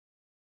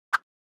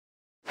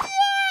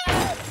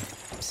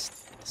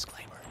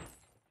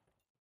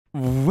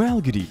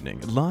Well, good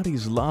evening,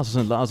 laddies, lasses,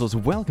 and lazzos.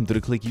 Welcome to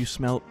the click. You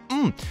smell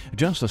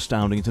just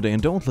astounding today,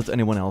 and don't let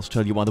anyone else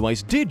tell you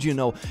otherwise. Did you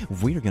know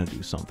we're gonna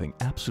do something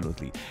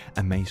absolutely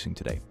amazing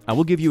today? I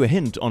will give you a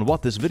hint on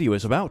what this video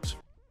is about.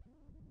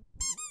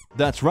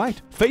 That's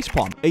right,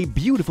 FacePalm, a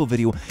beautiful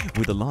video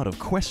with a lot of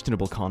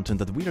questionable content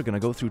that we are gonna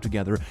go through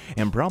together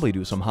and probably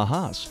do some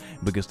ha-has,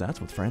 because that's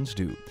what friends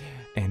do.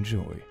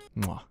 Enjoy.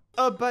 Mwah.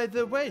 Oh, by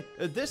the way,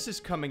 this is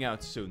coming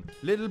out soon.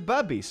 Little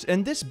Bubbies,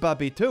 and this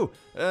Bubby too.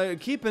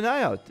 Keep an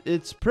eye out.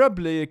 It's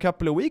probably a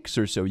couple of weeks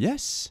or so,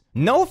 yes?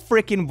 No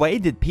freaking way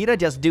did Peter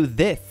just do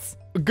this.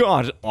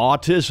 God,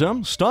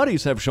 autism?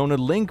 Studies have shown a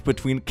link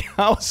between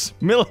cow's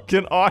milk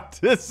and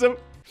autism.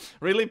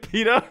 Really,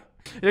 Peter?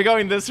 You're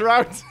going this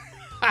route?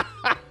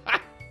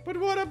 But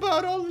what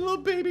about all the little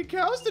baby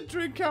cows that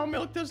drink cow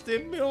milk? Does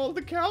that mean all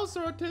the cows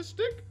are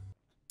autistic?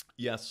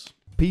 Yes.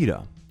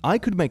 Peter, I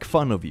could make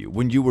fun of you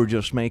when you were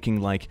just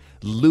making, like,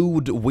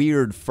 lewd,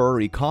 weird,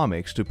 furry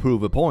comics to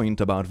prove a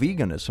point about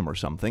veganism or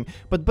something,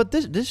 but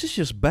this is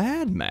just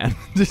bad, man.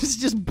 This is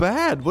just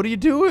bad. What are you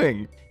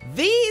doing?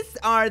 These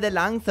are the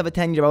lungs of a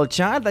 10-year-old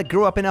child that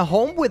grew up in a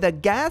home with a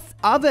gas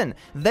oven.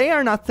 They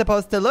are not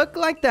supposed to look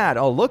like that.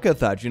 Oh, look at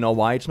that. You know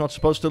why it's not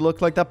supposed to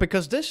look like that?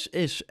 Because this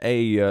is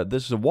a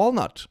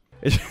walnut.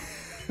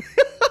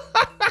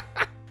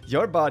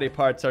 Your body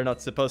parts are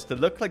not supposed to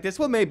look like this.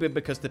 Well, maybe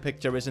because the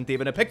picture isn't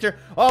even a picture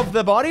of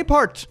the body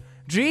part.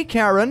 Gee,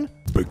 Karen.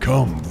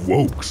 Become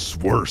woke's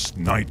worst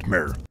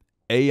nightmare.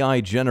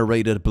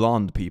 AI-generated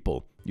blonde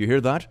people. You hear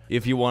that?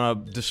 If you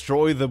want to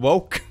destroy the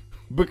woke,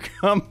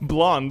 become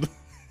blonde.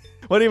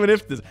 What even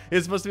if this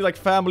is supposed to be like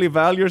family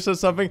values or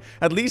something?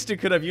 At least you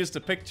could have used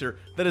a picture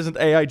that isn't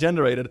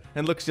AI-generated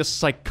and looks just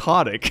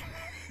psychotic.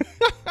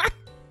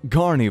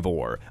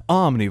 Carnivore,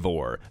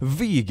 omnivore,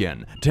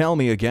 vegan. Tell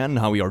me again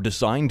how we are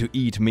designed to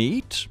eat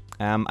meat?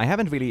 I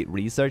haven't really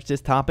researched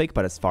this topic,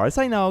 but as far as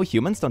I know,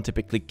 humans don't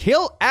typically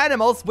kill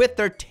animals with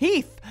their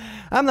teeth.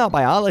 I'm not a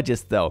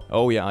biologist, though.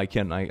 Oh yeah, I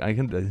can.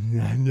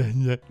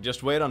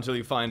 Just wait until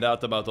you find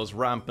out about those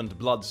rampant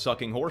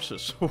blood-sucking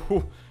horses.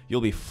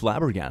 You'll be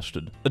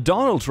flabbergasted.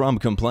 Donald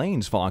Trump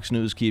complains Fox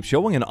News keeps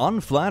showing an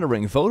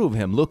unflattering photo of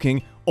him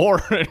looking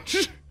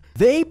orange.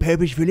 They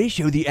purposefully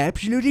show the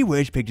absolutely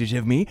worst pictures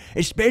of me,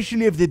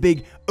 especially of the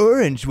big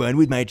orange one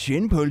with my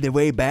chin pulled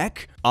away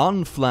back.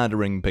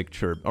 Unflattering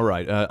picture.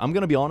 Alright, I'm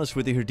gonna be honest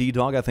with you here,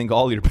 D-Dog. I think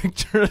all your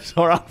pictures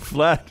are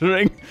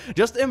unflattering.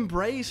 Just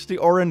embrace the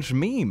orange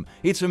meme.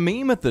 It's a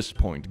meme at this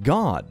point.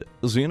 God.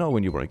 So you know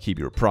when you want to keep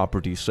your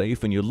property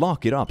safe and you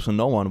lock it up so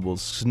no one will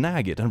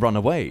snag it and run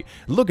away.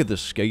 Look at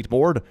this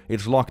skateboard.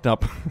 It's locked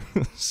up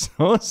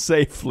so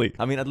safely.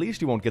 I mean, at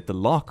least you won't get the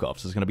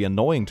lock-offs. It's gonna be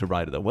annoying to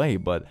ride it away,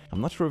 but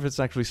I'm not sure if it's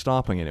actually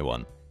stopping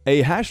anyone.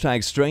 A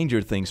hashtag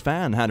Stranger Things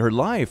fan had her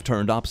life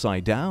turned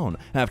upside down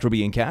after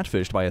being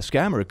catfished by a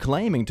scammer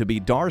claiming to be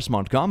Darce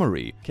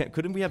Montgomery.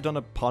 Couldn't we have done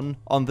a pun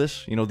on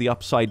this? You know, the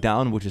upside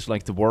down, which is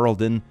like the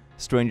world in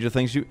Stranger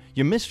Things.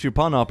 You missed your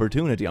pun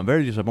opportunity. I'm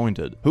very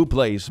disappointed. Who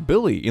plays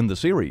Billy in the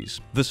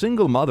series? The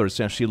single mother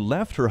says she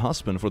left her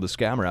husband for the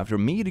scammer after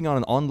meeting on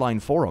an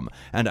online forum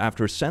and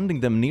after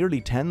sending them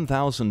nearly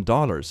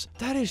 $10,000.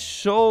 That is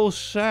so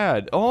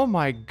sad. Oh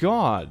my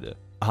god.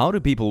 How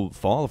do people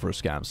fall for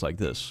scams like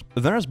this?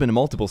 There has been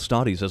multiple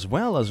studies as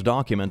well as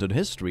documented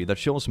history that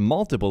shows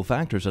multiple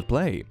factors at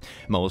play.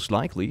 Most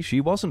likely,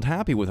 she wasn't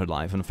happy with her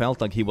life and felt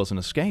like he was an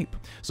escape.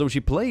 So she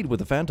played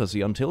with the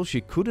fantasy until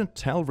she couldn't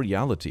tell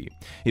reality.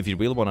 If you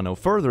really want to know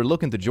further,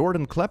 look into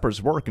Jordan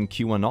Klepper's work in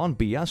QAnon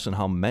BS and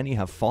how many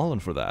have fallen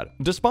for that.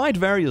 Despite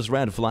various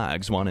red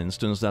flags, one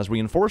instance that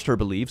reinforced her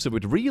beliefs of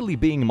it really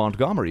being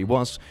Montgomery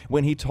was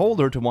when he told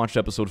her to watch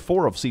episode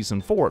 4 of season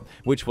 4,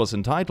 which was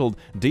entitled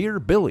Dear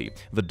Billy,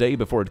 the day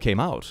before it came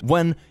out.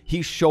 When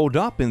he showed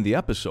up in the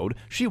episode,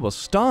 she was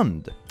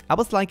stunned. I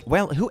was like,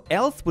 well, who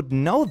else would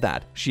know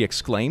that? She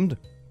exclaimed.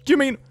 Do you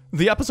mean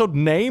the episode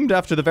named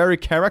after the very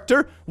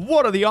character?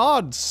 What are the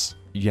odds?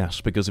 Yes,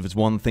 because if it's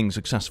one thing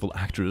successful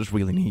actors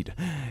really need,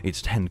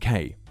 it's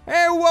 10K.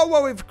 Hey,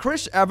 whoa, if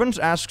Chris Evans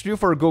asks you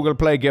for a Google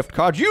Play gift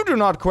card, you do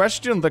not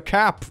question the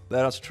cap.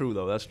 That's true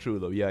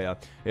though, yeah,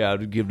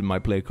 I'd give my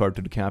Play card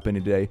to the cap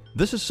any day.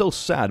 This is so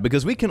sad,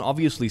 because we can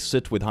obviously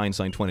sit with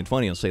hindsight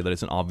 2020 and say that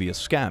it's an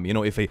obvious scam. You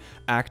know, if a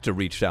actor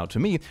reached out to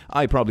me,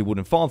 I probably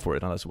wouldn't fall for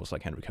it, unless it was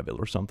like Henry Cavill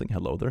or something.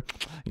 Hello there,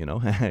 you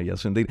know,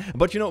 yes indeed.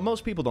 But you know,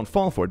 most people don't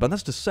fall for it, but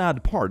that's the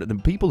sad part. The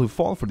people who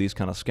fall for these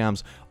kind of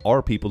scams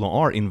are people who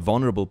are in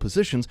vulnerable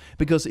positions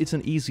because it's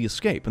an easy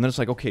escape. And then it's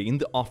like, okay, in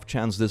the off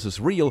chance this is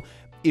real,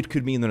 it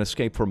could mean an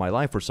escape for my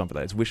life or something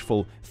like that. It's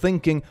wishful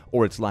thinking,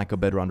 or it's lack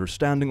of better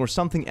understanding, or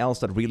something else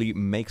that really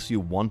makes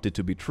you want it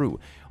to be true.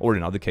 Or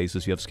in other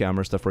cases, you have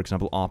scammers that, for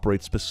example,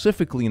 operate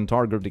specifically in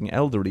targeting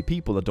elderly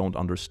people that don't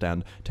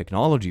understand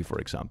technology, for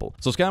example.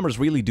 So scammers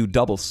really do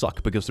double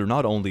suck, because they're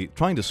not only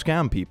trying to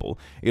scam people,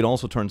 it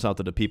also turns out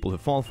that the people who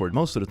fall for it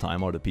most of the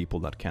time are the people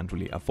that can't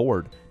really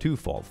afford to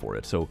fall for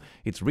it. So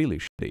it's really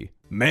shitty.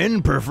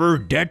 Men prefer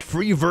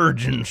debt-free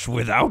virgins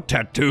without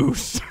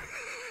tattoos.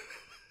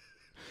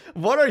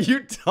 What are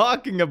you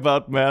talking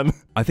about, man?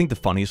 I think the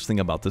funniest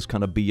thing about this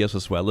kind of BS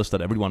as well is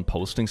that everyone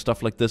posting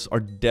stuff like this are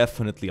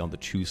definitely on the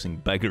choosing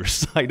beggar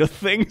side of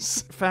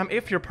things. Fam,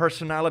 if your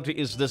personality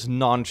is this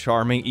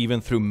non-charming even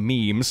through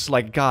memes,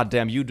 like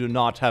goddamn, you do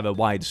not have a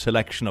wide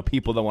selection of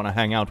people that want to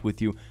hang out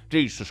with you.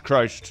 Jesus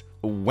Christ.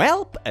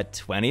 Welp, a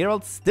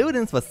 20-year-old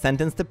student was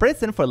sentenced to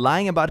prison for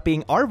lying about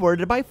being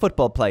R-worded by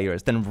football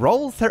players, then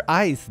rolls her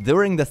eyes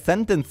during the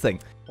sentencing.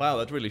 Wow,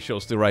 that really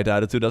shows the right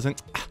attitude, doesn't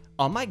it?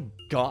 Oh my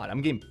god,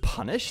 I'm getting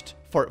punished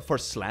for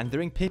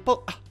slandering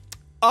people?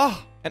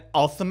 And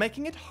also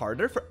making it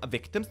harder for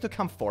victims to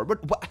come forward?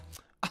 What?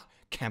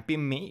 Can't be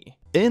me.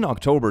 In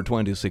October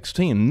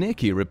 2016,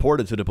 Nikki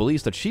reported to the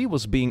police that she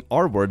was being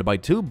R-worded by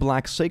 2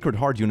 black Sacred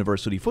Heart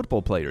University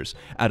football players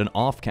at an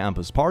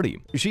off-campus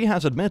party. She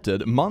has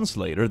admitted months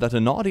later that the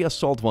naughty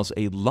assault was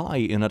a lie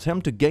in an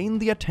attempt to gain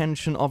the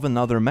attention of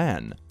another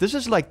man. This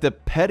is like the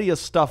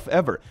pettiest stuff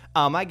ever.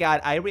 Oh my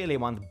god, I really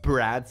want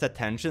Brad's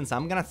attention, so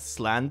I'm gonna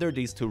slander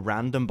these 2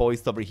 random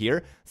boys over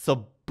here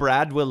so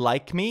Brad will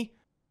like me?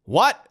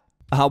 What?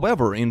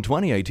 However, in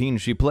 2018,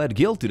 she pled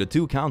guilty to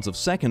 2 counts of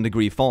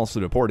second-degree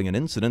falsely reporting an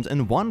incident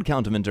and 1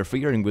 count of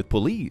interfering with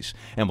police,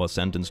 and was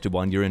sentenced to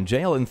 1 year in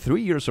jail and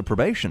 3 years of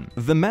probation.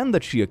 The men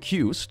that she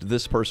accused,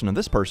 this person and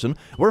this person,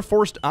 were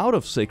forced out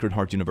of Sacred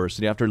Heart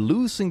University after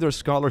losing their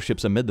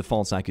scholarships amid the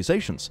false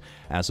accusations.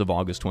 As of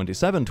August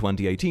 27,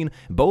 2018,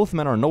 both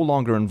men are no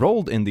longer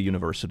enrolled in the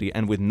university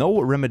and with no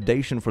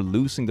remediation for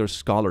losing their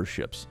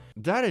scholarships.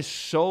 That is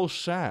so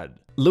sad.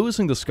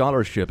 Losing the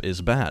scholarship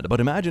is bad,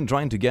 but imagine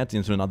trying to get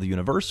into another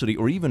university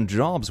or even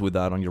jobs with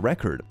that on your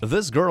record.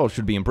 This girl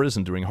should be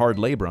imprisoned during hard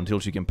labor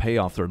until she can pay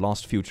off their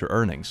lost future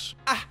earnings.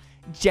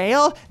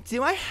 Jail?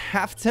 Do I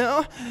have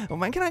to?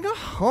 When can I go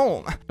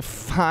home?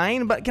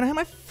 Fine, but can I have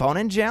my phone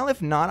in jail?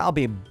 If not, I'll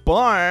be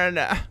bored.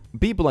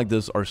 People like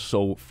this are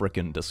so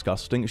frickin'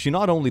 disgusting. She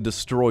not only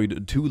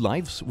destroyed 2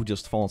 lives with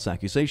just false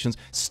accusations,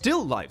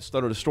 still lives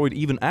that are destroyed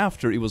even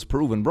after it was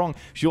proven wrong,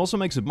 she also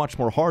makes it much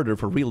more harder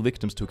for real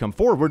victims to come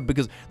forward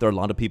because there are a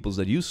lot of people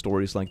that use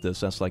stories like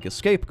this as like a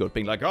scapegoat,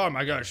 being like, oh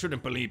my god, I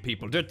shouldn't believe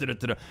people.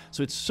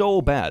 So it's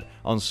so bad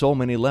on so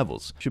many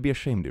levels. You should be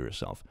ashamed of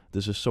yourself.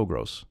 This is so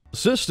gross.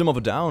 System of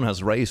a Down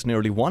has raised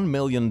nearly $1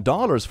 million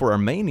for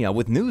Armenia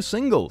with new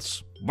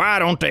singles. Why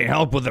don't they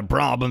help with the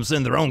problems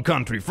in their own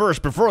country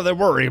first before they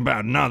worry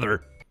about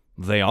another?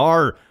 They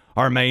are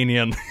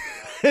Armenian.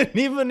 And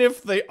even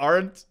if they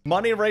aren't,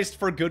 money raised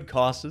for good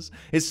causes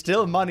is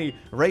still money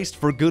raised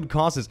for good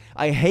causes.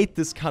 I hate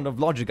this kind of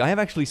logic. I have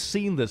actually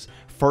seen this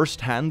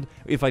firsthand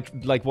if I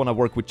like want to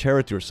work with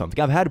charity or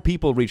something. I've had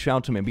people reach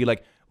out to me and be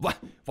like, why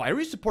are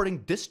you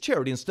supporting this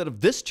charity instead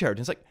of this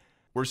charity? It's like,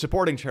 we're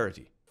supporting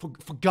charity.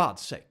 For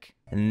God's sake.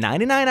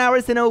 99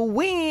 hours in a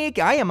week!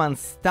 I am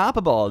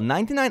unstoppable.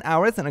 99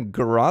 hours and a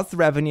gross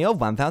revenue of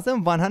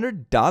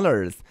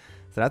 $1,100. So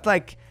that's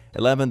like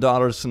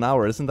 $11 an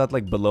hour. Isn't that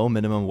like below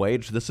minimum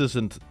wage? This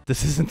isn't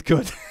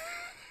good.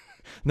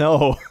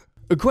 No.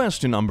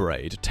 Question number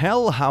 8.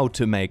 Tell how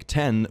to make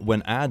 10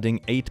 when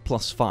adding 8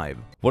 plus 5.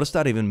 What does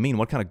that even mean?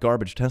 What kind of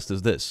garbage test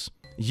is this?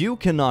 You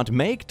cannot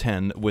make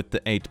 10 with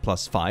the 8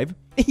 plus 5.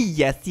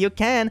 Yes, you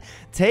can.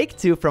 Take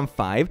 2 from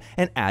 5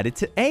 and add it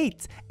to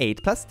 8.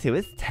 8 plus 2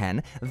 is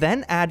 10,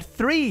 then add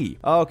 3.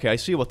 Okay, I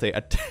see what they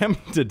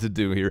attempted to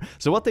do here.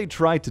 So what they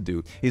tried to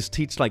do is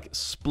teach like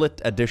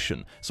split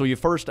addition. So you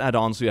first add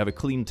on so you have a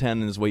clean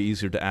 10 and it's way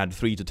easier to add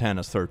 3 to 10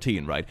 as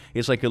 13, right?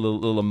 It's like a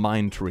little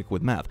mind trick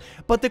with math.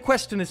 But the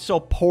question is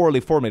so poorly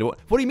formulated.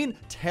 What do you mean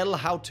tell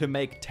how to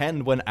make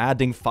 10 when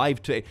adding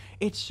 5 to 8?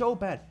 It's so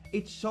bad.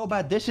 It's so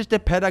bad. This is the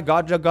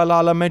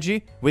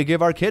pedagogy we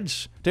give our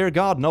kids. Dear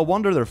God, no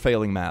wonder they're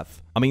failing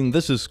math. I mean,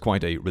 this is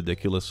quite a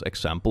ridiculous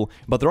example,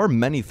 but there are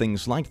many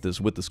things like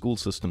this with the school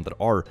system that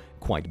are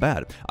quite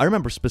bad. I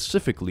remember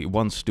specifically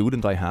one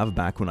student I have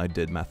back when I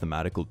did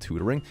mathematical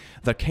tutoring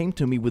that came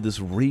to me with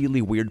this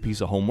really weird piece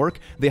of homework.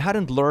 They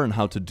hadn't learned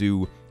how to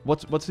do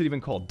what's it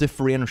even called?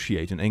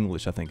 Differentiate in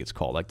English, I think it's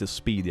called. Like the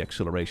speed, the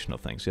acceleration of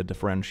things. Yeah,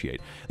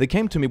 differentiate. They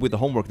came to me with the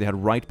homework they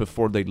had right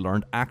before they'd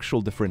learned actual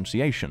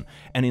differentiation.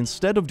 And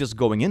instead of just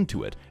going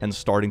into it and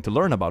starting to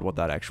learn about what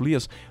that actually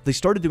is, they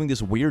started doing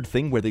this weird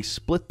thing where they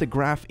split the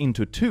graph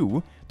into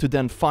 2 to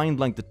then find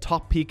like the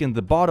top peak and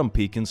the bottom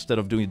peak instead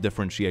of doing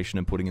differentiation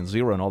and putting in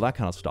 0 and all that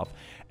kind of stuff.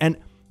 And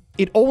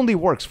it only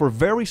works for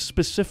very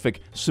specific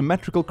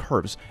symmetrical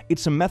curves.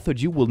 It's a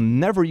method you will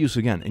never use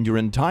again in your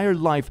entire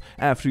life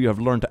after you have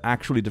learned to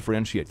actually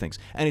differentiate things.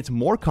 And it's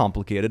more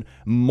complicated,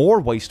 more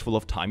wasteful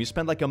of time. You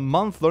spend like a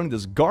month learning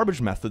this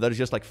garbage method that is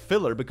just like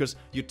filler because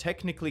you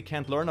technically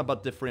can't learn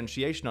about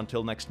differentiation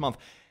until next month.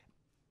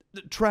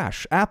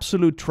 Trash.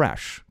 Absolute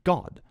trash.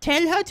 God.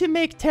 Tell how to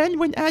make 10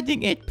 when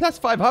adding 8 plus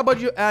 5. How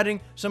about you adding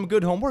some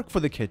good homework for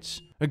the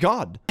kids?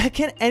 God.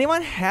 Can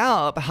anyone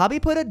help? Hubby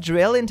put a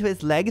drill into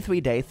his leg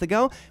 3 days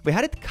ago. We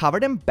had it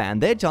covered in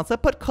bandage, also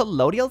put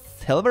colloidal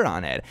silver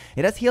on it.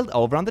 It has healed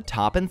over on the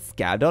top and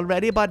scabbed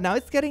already, but now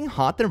it's getting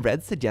hot and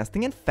red,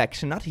 suggesting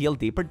infection not heal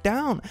deeper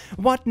down.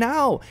 What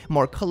now?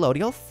 More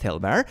colloidal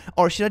silver?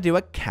 Or should I do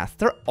a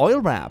castor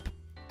oil wrap?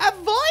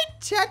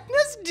 Avoid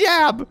tetanus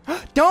jab!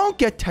 Don't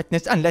get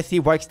tetanus unless he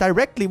works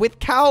directly with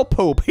cow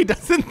poop. He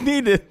doesn't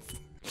need it.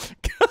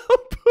 Cow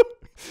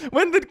poop?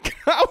 When did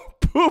cow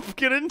poop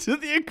get into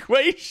the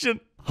equation?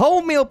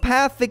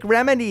 Homeopathic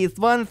remedies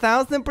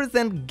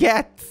 1000%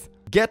 get.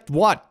 Get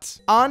what?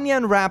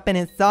 Onion wrap in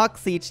his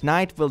socks each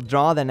night will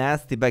draw the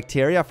nasty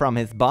bacteria from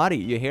his body.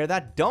 You hear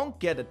that? Don't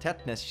get a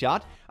tetanus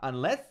shot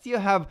unless you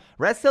have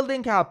wrestled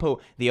in cow poo.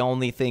 The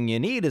only thing you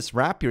need is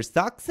wrap your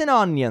socks in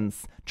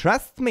onions.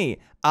 Trust me,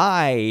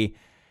 I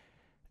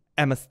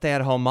am a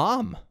stay-at-home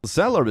mom. The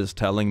seller is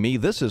telling me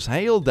this is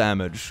hail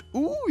damage.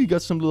 Ooh, you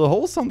got some little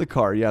holes on the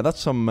car. Yeah,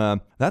 that's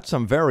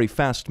some very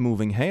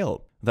fast-moving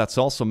hail. That's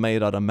also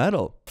made out of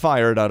metal,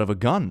 fired out of a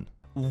gun.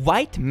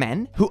 White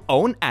men who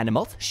own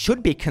animals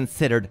should be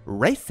considered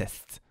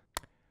racist.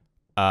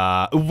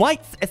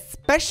 Whites,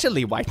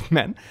 especially white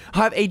men,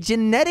 have a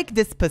genetic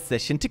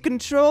disposition to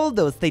control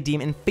those they deem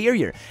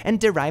inferior and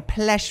derive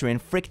pleasure in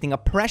inflicting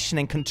oppression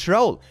and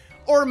control.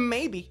 Or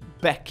maybe,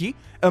 Becky,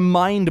 A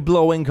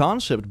mind-blowing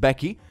concept,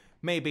 Becky.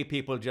 maybe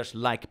people just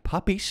like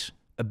puppies.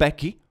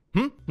 Becky?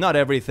 Not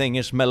everything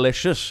is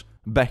malicious,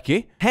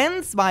 Becky.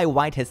 Hence why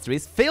white history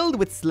is filled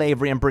with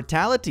slavery and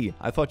brutality.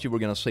 I thought you were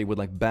gonna say with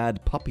like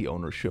bad puppy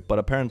ownership, but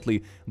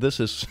apparently this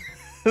is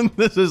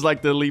this is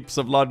like the leaps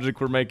of logic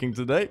we're making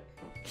today.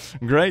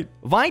 Great.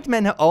 White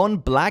men who own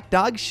black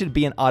dogs should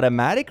be an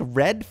automatic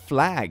red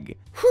flag.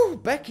 Whew,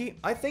 Becky,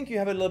 I think you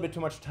have a little bit too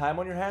much time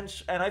on your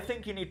hands, and I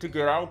think you need to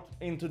get out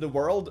into the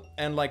world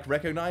and like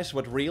recognize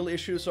what real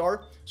issues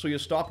are, so you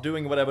stop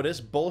doing whatever this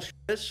bullshit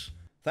is.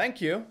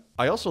 Thank you.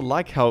 I also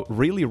like how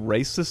really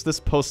racist this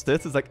post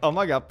is. It's like, oh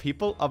my god,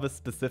 people of a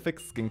specific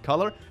skin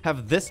color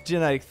have this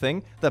genetic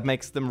thing that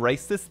makes them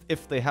racist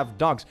if they have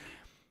dogs.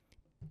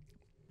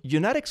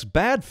 Genetics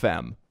bad,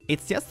 fam.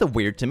 It's just so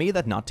weird to me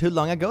that not too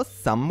long ago,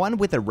 someone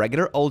with a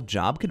regular old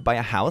job could buy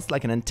a house,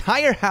 like an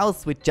entire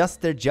house, with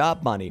just their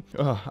job money.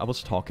 I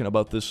was talking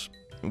about this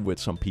with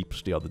some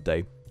peeps the other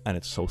day, and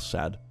it's so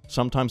sad.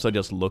 Sometimes I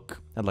just look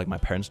at like my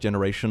parents'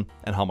 generation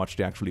and how much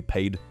they actually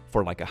paid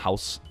for like a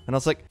house. And I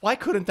was like, why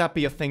couldn't that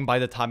be a thing by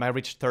the time I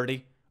reached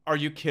 30? Are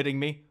you kidding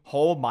me?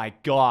 Oh my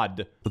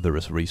god. There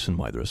is a reason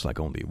why there's like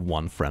only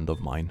one friend of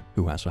mine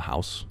who has a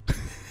house.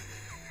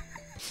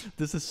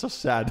 This is so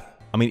sad.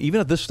 I mean,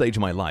 even at this stage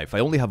of my life, I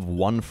only have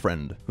one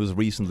friend who's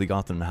recently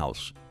gotten a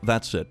house.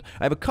 That's it.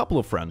 I have a couple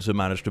of friends who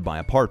managed to buy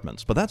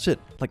apartments, but that's it.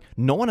 Like,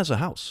 no one has a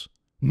house.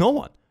 No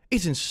one.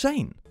 It's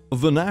insane.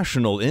 The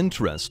national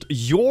interest.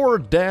 Your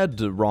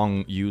dead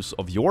wrong use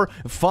of your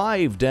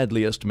 5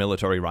 deadliest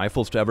military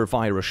rifles to ever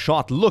fire a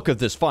shot. Look at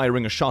this,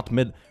 firing a shot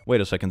mid...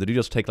 Wait a second, did you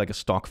just take like a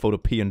stock photo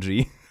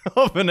PNG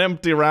of an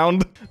empty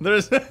round?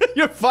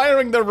 You're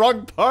firing the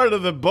wrong part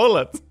of the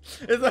bullet.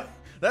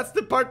 That's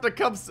the part that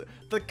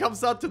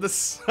comes out to the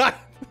side.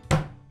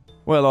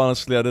 Well,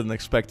 honestly, I didn't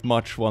expect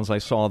much once I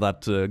saw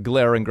that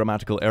glaring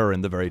grammatical error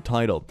in the very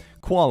title.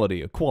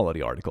 A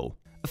quality article.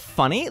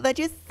 Funny that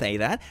you say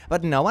that,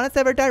 but no one has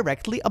ever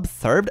directly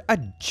observed a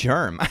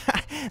germ.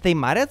 They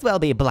might as well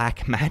be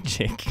black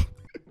magic.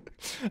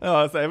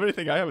 Oh, so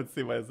everything I haven't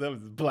seen myself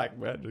is black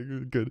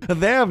magic. Good.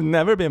 They have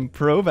never been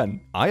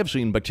proven. I have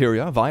seen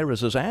bacteria,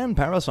 viruses, and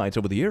parasites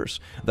over the years.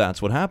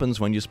 That's what happens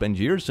when you spend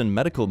years in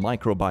medical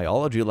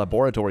microbiology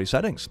laboratory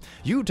settings.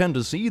 You tend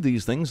to see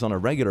these things on a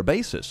regular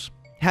basis.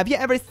 Have you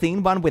ever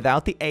seen one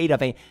without the aid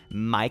of a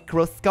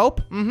microscope?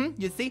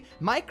 You see,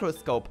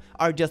 microscope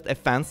are just a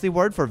fancy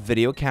word for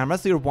video camera,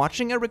 so you're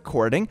watching a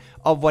recording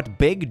of what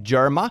Big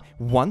Germa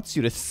wants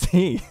you to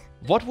see.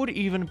 What would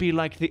even be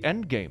like the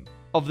end game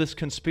of this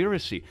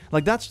conspiracy?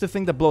 Like, that's the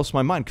thing that blows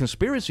my mind.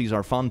 Conspiracies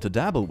are fun to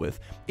dabble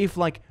with if,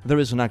 like, there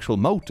is an actual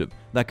motive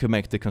that could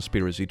make the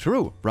conspiracy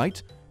true,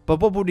 right? But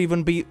what would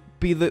even be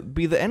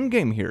the end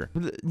game here?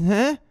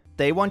 Huh?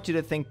 They want you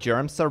to think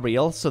germs are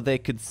real so they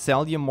could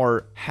sell you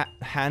more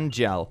hand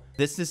gel.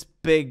 This is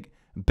big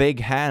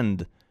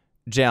hand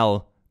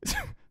gel.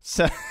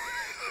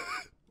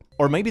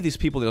 Or maybe these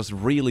people just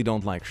really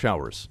don't like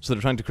showers. So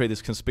they're trying to create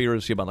this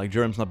conspiracy about like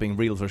germs not being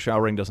real, so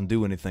showering doesn't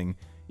do anything,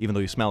 even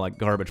though you smell like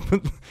garbage.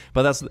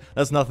 But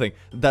that's nothing.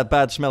 That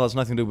bad smell has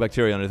nothing to do with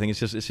bacteria or anything. It's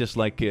just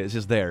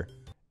there.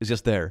 It's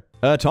just there.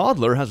 A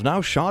toddler has now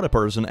shot a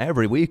person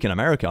every week in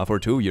America for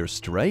 2 years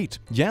straight.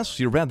 Yes,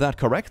 you read that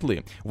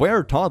correctly.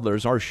 Where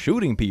toddlers are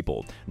shooting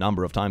people.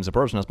 Number of times a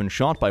person has been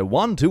shot by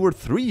 1, 2, or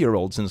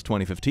 3-year-olds since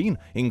 2015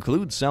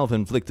 includes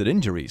self-inflicted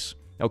injuries.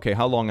 Okay,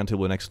 how long until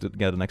we get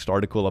the next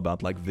article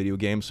about like video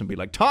games and be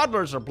like,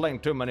 toddlers are playing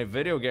too many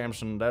video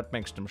games and that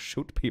makes them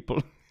shoot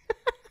people?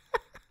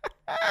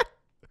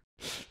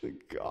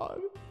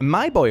 God.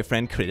 My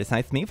boyfriend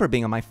criticized me for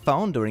being on my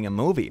phone during a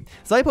movie,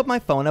 so I put my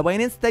phone away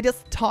and instead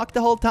just talked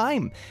the whole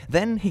time.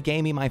 Then he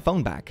gave me my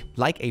phone back,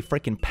 like a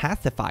freaking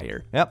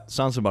pacifier. Yep,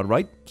 sounds about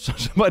right.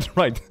 Sounds about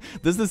right.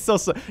 This is so...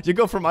 You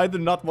go from either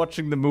not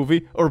watching the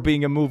movie or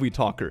being a movie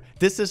talker.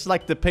 This is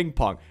like the ping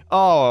pong.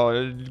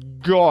 Oh,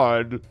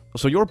 God.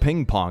 So you're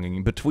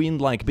ping-ponging between,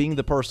 like, being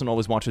the person who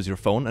always watches your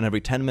phone, and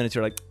every 10 minutes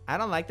you're like, I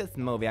don't like this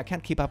movie, I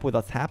can't keep up with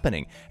what's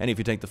happening. And if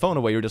you take the phone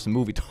away, you're just a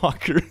movie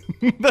talker.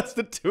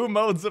 That's the two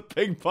modes of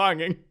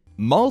ping-ponging.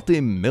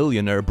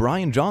 Multi-millionaire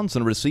Brian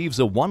Johnson receives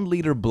a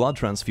 1-liter blood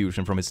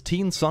transfusion from his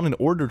teen son in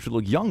order to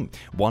look young,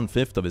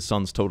 1/5 of his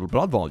son's total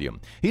blood volume.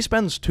 He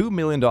spends $2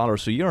 million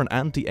a year on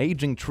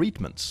anti-aging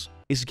treatments.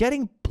 Is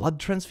getting blood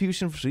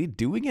transfusion free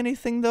doing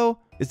anything, though?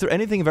 Is there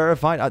anything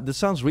verified? This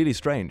sounds really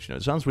strange.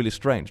 It sounds really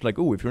strange. Like,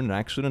 oh, if you're in an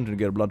accident and you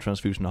get a blood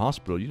transfusion in the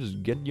hospital, you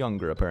just get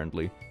younger,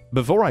 apparently.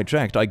 Before I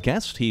checked, I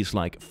guessed he's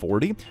like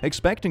 40,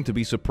 expecting to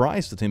be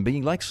surprised at him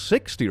being like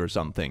 60 or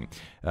something.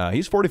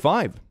 He's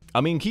 45.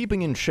 I mean,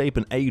 keeping in shape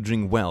and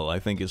aging well, I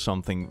think, is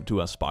something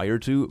to aspire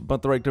to,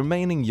 but like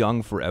remaining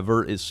young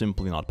forever is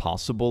simply not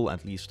possible,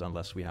 at least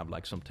unless we have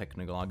like some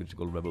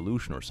technological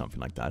revolution or something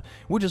like that,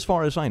 which as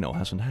far as I know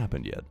hasn't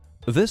happened yet.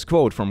 This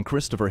quote from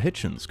Christopher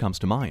Hitchens comes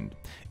to mind.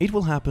 It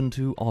will happen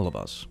to all of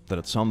us, that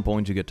at some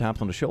point you get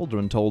tapped on the shoulder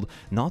and told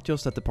not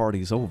just that the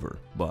party's over,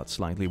 but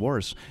slightly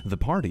worse, the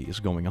party is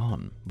going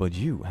on, but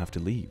you have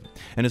to leave.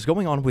 And it's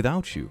going on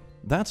without you.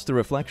 That's the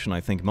reflection I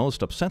think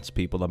most upsets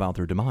people about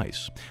their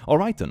demise.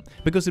 Alright then,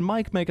 because it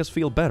might make us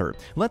feel better,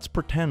 let's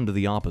pretend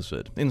the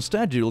opposite.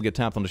 Instead, you'll get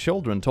tapped on the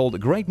shoulder and told,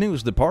 great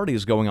news, the party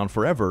is going on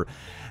forever,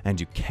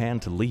 and you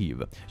can't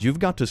leave. You've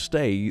got to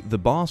stay, the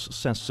boss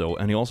says so,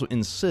 and he also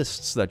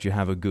insists that you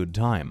have a good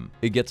time.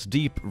 It gets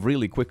deep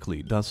really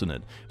quickly, doesn't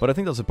it? But I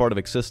think that's a part of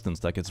existence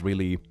that gets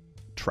really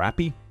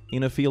trappy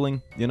in a feeling.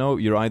 You know,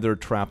 you're either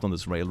trapped on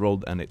this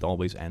railroad and it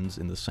always ends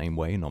in the same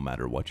way no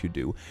matter what you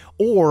do,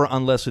 or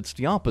unless it's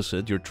the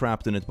opposite, you're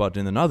trapped in it but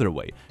in another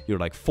way. You're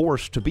like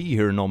forced to be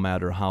here no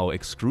matter how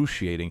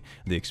excruciating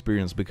the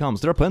experience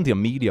becomes. There are plenty of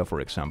media, for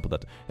example,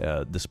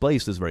 that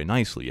displays this very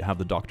nicely. You have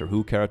the Doctor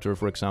Who character,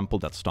 for example,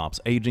 that stops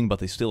aging, but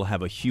they still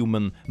have a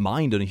human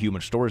mind and a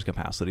human storage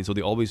capacity, so they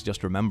always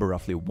just remember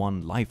roughly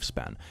one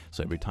lifespan.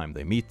 So every time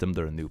they meet them,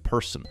 they're a new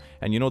person.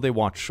 And you know, they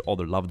watch all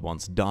their loved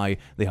ones die,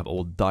 they have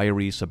old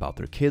diaries about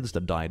their kids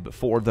that died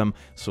before them,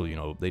 so you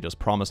know, they just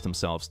promise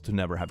themselves to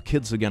never have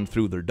kids again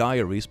through their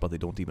diaries, but they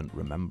don't even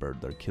remember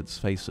their kids'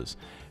 faces.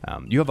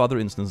 You have other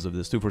instances of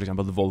this too. For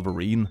example, the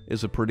Wolverine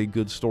is a pretty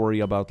good story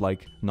about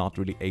like not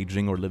really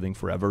aging or living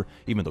forever,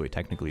 even though he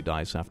technically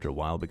dies after a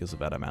while because of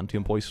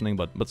adamantium poisoning,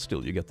 but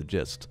still, you get the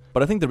gist.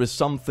 But I think there is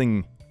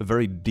something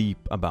very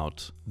deep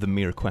about the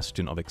mere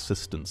question of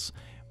existence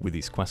with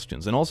these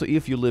questions. And also,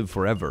 if you live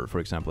forever, for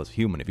example, as a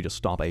human, if you just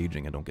stop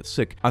aging and don't get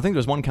sick, I think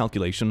there's one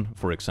calculation,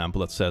 for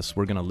example, that says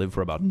we're gonna live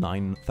for about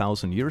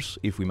 9,000 years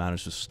if we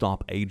manage to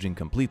stop aging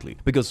completely.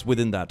 Because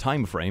within that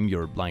time frame,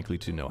 you're likely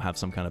to, you know, have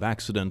some kind of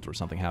accident or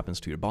something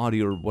happens to your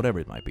body or whatever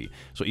it might be.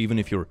 So even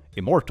if you're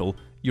immortal,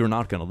 you're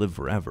not gonna live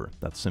forever.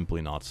 That's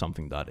simply not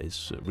something that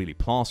is really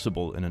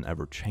plausible in an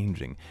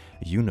ever-changing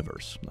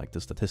universe. Like,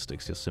 the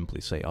statistics just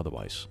simply say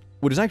otherwise.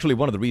 Which is actually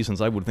one of the reasons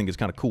I would think it's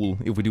kind of cool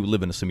if we do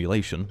live in a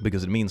simulation,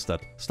 because it means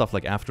that stuff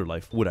like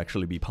afterlife would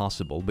actually be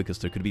possible, because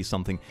there could be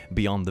something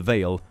beyond the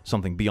veil,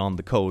 something beyond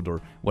the code,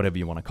 or whatever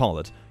you want to call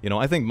it. You know,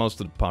 I think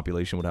most of the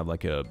population would have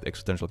like a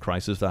existential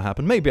crisis that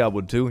happened. Maybe I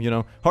would too, you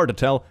know, hard to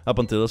tell up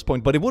until this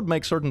point, but it would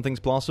make certain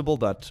things plausible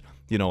that,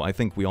 you know, I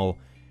think we all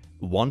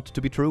want to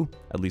be true,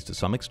 at least to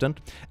some extent.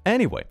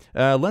 Anyway,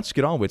 let's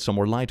get on with some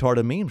more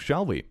lighthearted memes,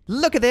 shall we?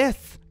 Look at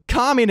this!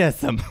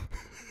 Communism!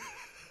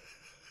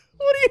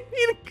 What do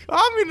you mean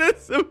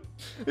communism?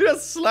 You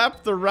just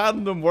slapped a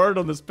random word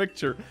on this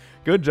picture.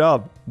 Good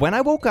job. When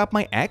I woke up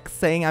my ex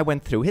saying I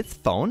went through his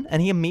phone,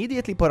 and he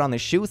immediately put on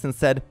his shoes and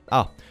said,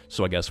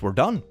 So I guess we're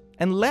done.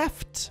 and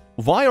left.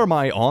 Why are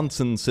my aunts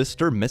and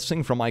sister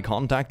missing from my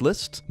contact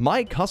list?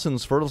 My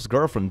cousin's first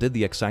girlfriend did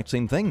the exact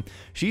same thing.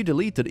 She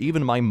deleted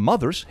even my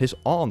mother's, his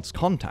aunt's,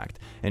 contact,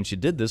 and she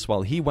did this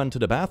while he went to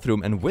the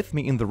bathroom and with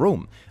me in the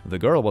room. The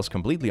girl was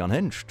completely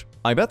unhinged.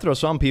 I bet there are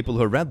some people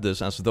who read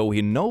this as though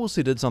he knows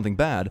he did something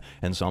bad,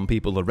 and some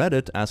people who read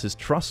it as his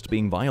trust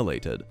being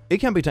violated. It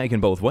can be taken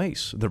both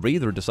ways. The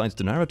reader decides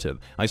the narrative.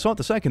 I saw it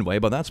the second way,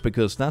 but that's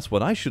because that's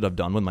what I should have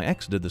done when my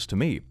ex did this to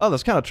me. Oh,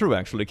 that's kind of true,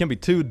 actually. It can be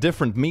two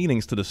different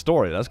meanings to the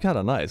story. That's kind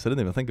of nice. I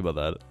didn't even think about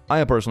that.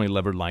 I personally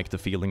never liked the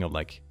feeling of,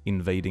 like,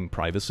 invading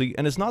privacy,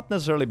 and it's not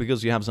necessarily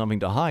because you have something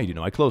to hide, you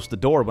know. I close the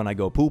door when I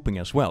go pooping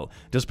as well.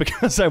 Just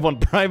because I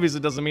want privacy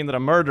doesn't mean that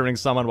I'm murdering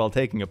someone while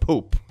taking a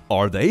poop.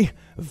 Are they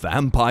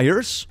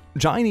vampires?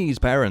 Chinese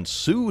parents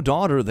sue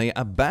daughter they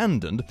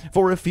abandoned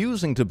for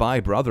refusing to buy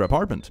brother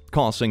apartment,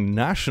 causing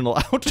national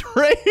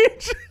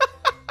outrage.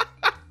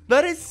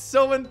 That is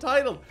so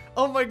entitled.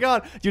 Oh my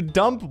god. You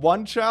dump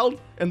one child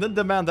and then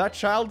demand that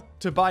child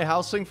to buy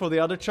housing for the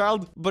other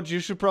child, but you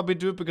should probably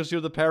do it because you're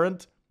the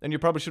parent and you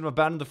probably shouldn't have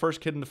abandoned the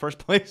first kid in the first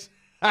place.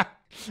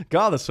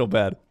 God, that's so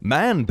bad.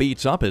 Man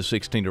beats up his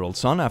 16-year-old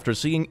son after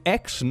seeing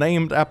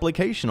X-named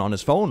application on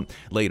his phone.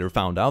 Later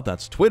found out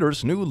that's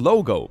Twitter's new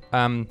logo.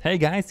 Hey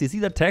guys, you see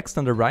the text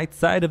on the right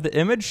side of the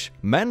image?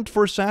 Meant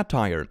for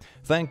satire.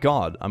 Thank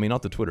God. I mean,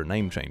 not the Twitter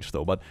name change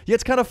though, but yeah,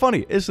 it's kind of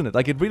funny, isn't it?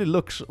 Like, it really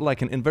looks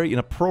like a very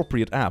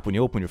inappropriate app when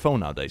you open your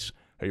phone nowadays.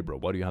 Hey bro,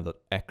 why do you have that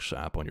X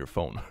app on your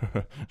phone?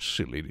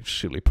 Silly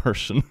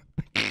person.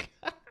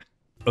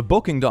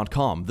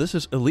 Booking.com. This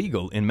is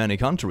illegal in many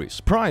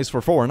countries. Price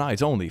for 4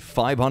 nights only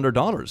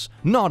 $500.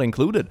 Not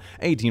included.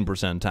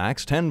 18%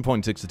 tax,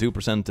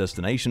 10.62%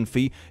 destination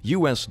fee,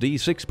 USD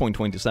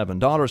 $6.27,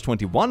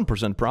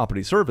 21%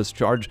 property service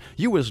charge,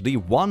 USD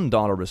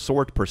 $1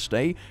 resort per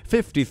stay,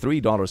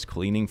 $53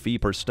 cleaning fee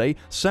per stay,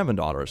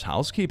 $7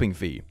 housekeeping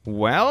fee.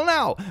 Well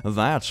now,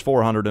 that's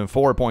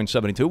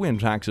 $404.72 in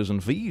taxes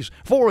and fees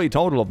for a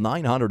total of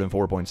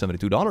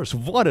 $904.72.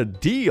 What a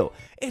deal!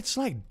 It's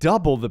like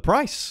double the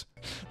price.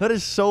 That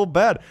is so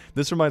bad.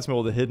 This reminds me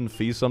of the hidden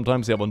fees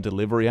sometimes they have on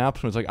delivery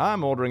apps. When it's like,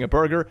 I'm ordering a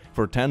burger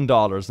for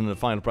 $10 and the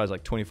final price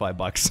like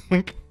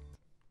 $25.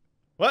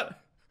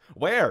 What?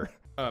 Where?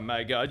 Oh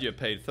my god, you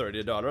paid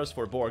 $30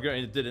 for a burger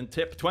and you didn't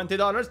tip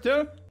 $20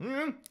 too?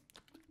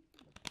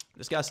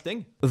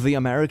 Disgusting. The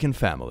American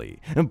family,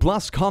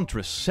 plus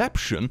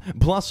contraception,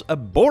 plus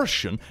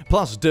abortion,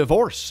 plus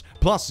divorce,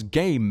 plus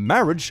gay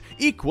marriage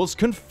equals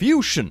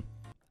confusion.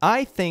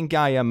 I think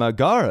I am a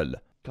girl.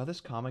 God, this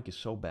comic is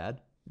so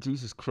bad.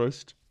 Jesus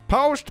Christ.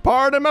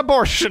 Postpartum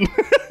abortion.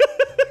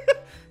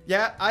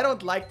 Yeah, I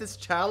don't like this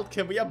child.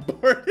 Can we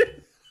abort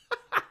it?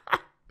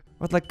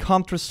 What, like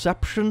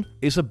contraception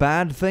is a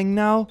bad thing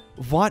now?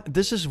 What?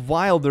 This is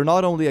wild. They're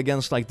not only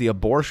against like the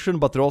abortion,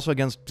 but they're also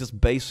against just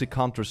basic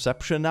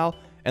contraception now.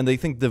 And they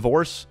think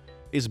divorce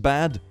is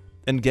bad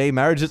and gay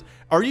marriages.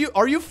 Are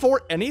you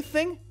for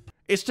anything?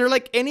 Is there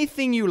like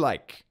anything you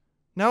like?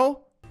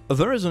 No?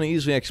 There is an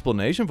easy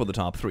explanation for the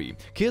top 3.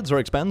 Kids are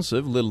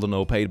expensive, little to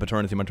no paid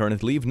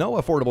paternity-maternity leave, no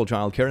affordable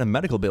childcare and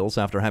medical bills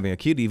after having a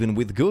kid even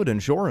with good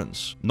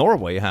insurance.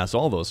 Norway has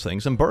all those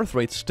things and birth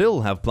rates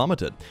still have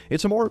plummeted.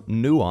 It's a more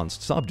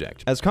nuanced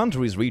subject. As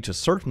countries reach a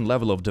certain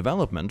level of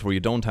development where you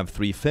don't have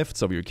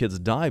 3/5 of your kids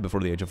die before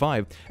the age of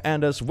 5,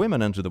 and as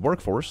women enter the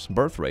workforce,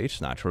 birth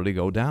rates naturally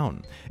go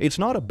down. It's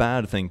not a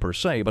bad thing per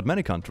se, but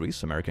many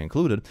countries, America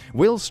included,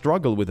 will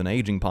struggle with an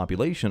aging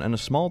population and a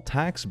small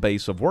tax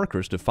base of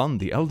workers to fund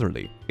the elderly.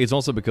 It's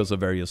also because of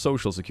various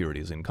social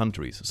securities in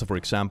countries. So for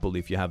example,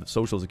 if you have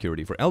social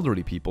security for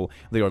elderly people,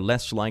 they are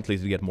less likely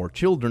to get more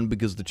children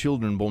because the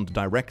children won't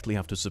directly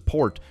have to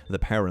support the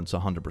parents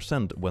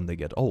 100% when they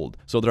get old.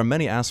 So there are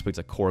many aspects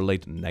that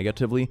correlate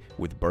negatively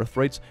with birth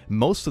rates.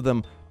 Most of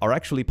them are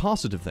actually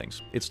positive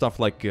things. It's stuff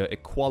like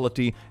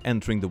equality,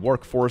 entering the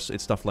workforce,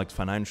 it's stuff like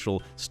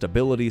financial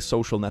stability,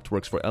 social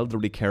networks for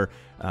elderly care.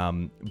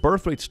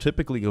 Birth rates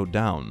typically go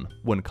down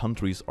when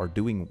countries are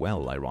doing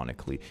well,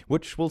 ironically,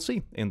 which we'll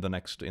see in the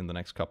next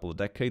couple of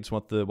decades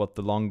what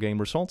the long game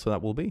results of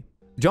that will be.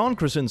 John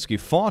Krasinski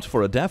fought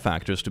for a deaf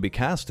actress to be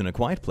cast in A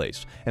Quiet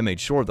Place and made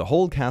sure the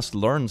whole cast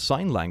learned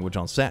sign language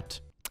on set.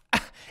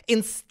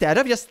 Instead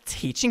of just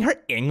teaching her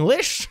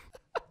English?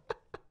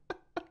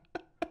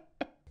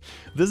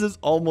 This is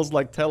almost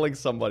like telling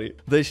somebody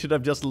they should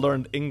have just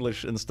learned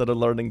English instead of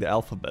learning the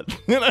alphabet.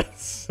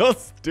 It's so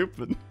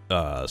stupid.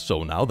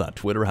 So now that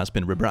Twitter has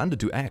been rebranded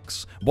to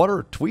X, what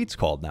are tweets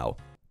called now?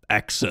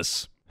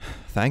 X's.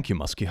 Thank you,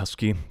 Musky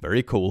Husky.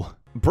 Very cool.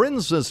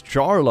 Princess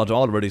Charlotte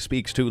already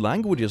speaks 2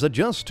 languages at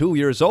just 2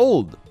 years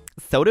old.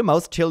 So do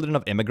most children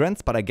of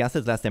immigrants, but I guess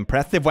it's less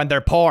impressive when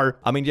they're poor.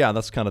 I mean, yeah,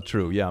 that's kind of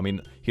true. Yeah, I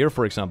mean, here,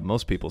 for example,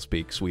 most people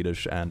speak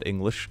Swedish and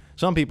English.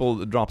 Some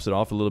people drops it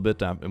off a little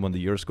bit when the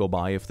years go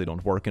by if they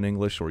don't work in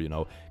English or, you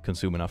know,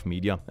 consume enough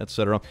media,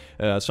 etc.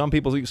 Some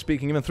people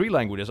speaking even 3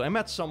 languages. I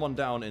met someone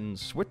down in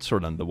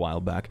Switzerland a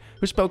while back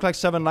who spoke like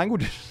 7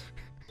 languages.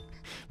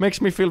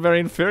 Makes me feel very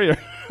inferior.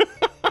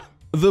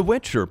 The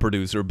Witcher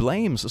producer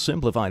blames a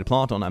simplified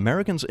plot on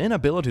Americans'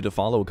 inability to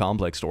follow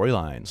complex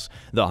storylines.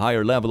 The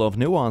higher level of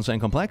nuance and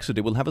complexity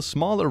will have a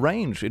smaller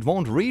range. It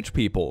won't reach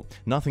people.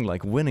 Nothing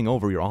like winning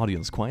over your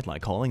audience, quite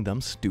like calling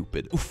them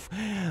stupid. Oof,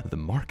 the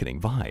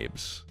marketing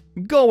vibes.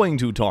 Going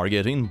to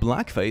Target in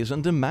blackface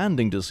and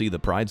demanding to see the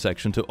Pride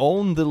section to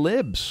own the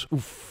libs.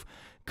 Oof,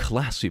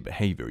 classy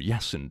behavior,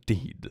 yes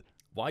indeed.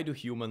 Why do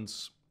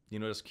humans,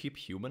 just keep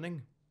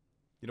humaning?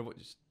 You know what,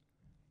 just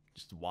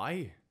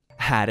why?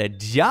 Had a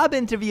job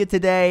interview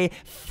today,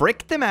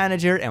 fricked the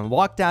manager, and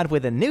walked out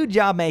with a new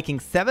job making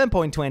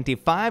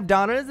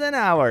 $7.25 an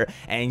hour.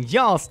 And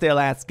y'all still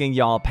asking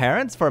y'all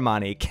parents for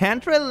money.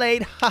 Can't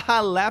relate,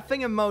 haha,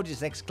 laughing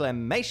emojis,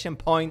 exclamation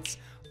points.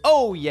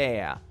 Oh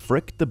yeah.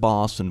 Fricked the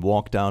boss and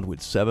walked out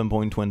with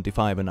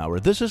 $7.25 an hour.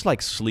 This is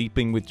like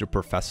sleeping with your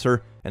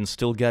professor and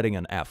still getting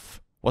an F.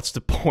 What's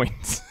the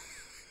point?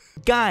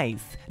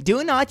 Guys,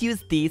 do not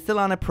use diesel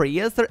on a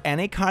Prius or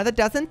any car that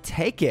doesn't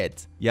take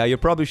it. Yeah, you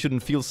probably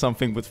shouldn't fuel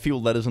something with fuel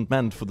that isn't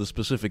meant for the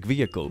specific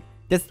vehicle.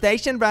 The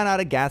station ran out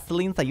of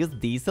gasoline, so I used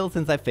diesel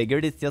since I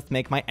figured it's just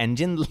make my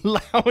engine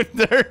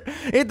louder.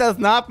 It does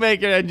not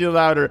make your engine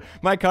louder.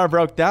 My car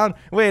broke down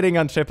waiting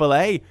on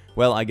AAA.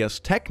 Well, I guess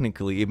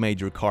technically it made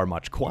your car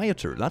much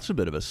quieter. That's a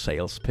bit of a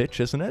sales pitch,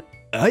 isn't it?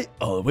 I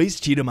always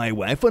cheat on my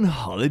wife on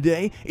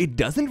holiday. It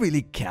doesn't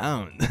really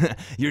count.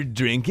 You're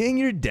drinking,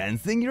 you're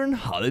dancing, you're on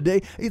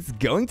holiday. It's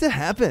going to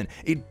happen.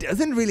 It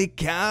doesn't really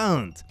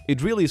count.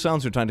 It really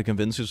sounds you're trying to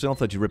convince yourself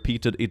that you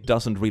repeated "it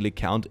doesn't really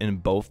count" in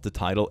both the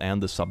title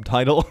and the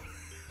subtitle.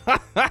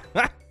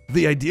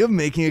 The idea of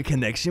making a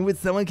connection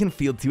with someone can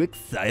feel too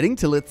exciting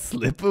to let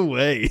slip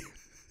away.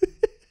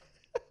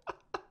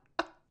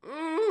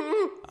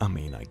 I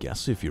mean, I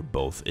guess if you're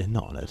both in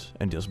on it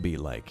and just be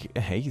like,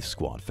 hey,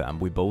 squad fam,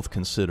 we both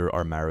consider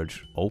our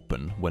marriage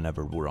open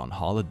whenever we're on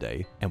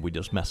holiday, and we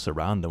just mess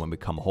around, and when we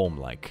come home,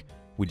 like,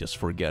 we just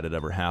forget it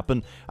ever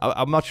happened.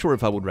 I'm not sure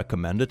if I would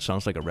recommend it.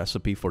 Sounds like a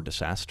recipe for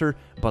disaster,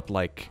 but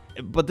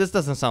this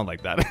doesn't sound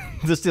like that.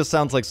 This just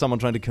sounds like someone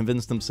trying to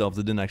convince themselves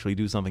they didn't actually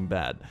do something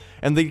bad.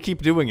 And they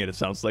keep doing it, it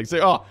sounds like.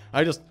 Say, oh,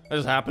 I just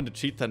happened to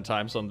cheat 10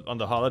 times on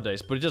the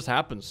holidays, but it just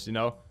happens, you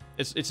know?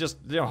 It's just,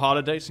 you know,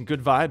 holidays and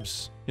good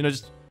vibes. You know,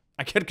 just,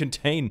 I can't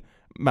contain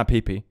my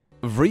pee-pee.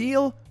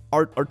 Real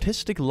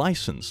artistic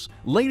license.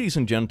 Ladies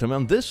and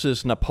gentlemen, this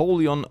is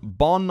Napoleon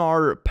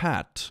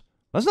Bonaparte.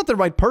 That's not the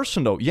right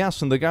person, though.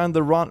 Yes, and the guy on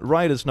the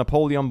right is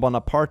Napoleon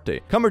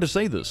Bonaparte. Come here to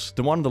say this.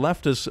 The one on the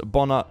left is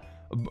Bonaparte.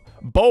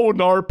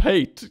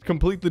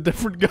 Completely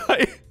different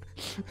guy.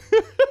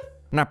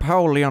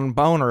 Napoleon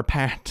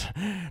Bonaparte.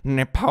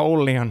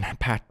 Napoleon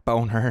Pat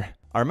Boner.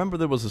 I remember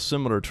there was a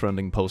similar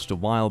trending post a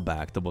while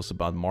back that was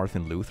about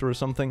Martin Luther or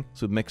something.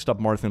 So it mixed up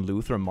Martin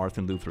Luther and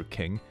Martin Luther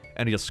King.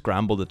 And he just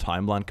scrambled the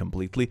timeline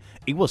completely.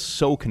 It was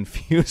so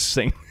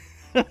confusing.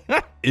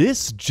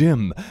 Is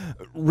gym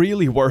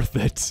really worth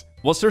it?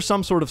 Was there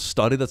some sort of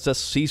study that says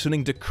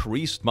seasoning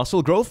decreased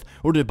muscle growth?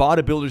 Or did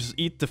bodybuilders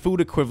eat the food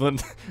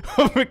equivalent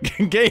of a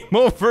game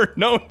over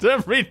note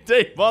every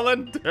day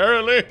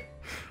voluntarily?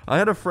 I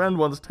had a friend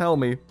once tell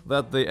me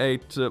that they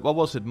ate, what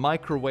was it,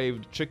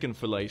 microwaved chicken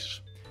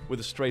fillets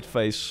with a straight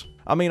face.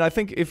 I mean, I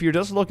think if you're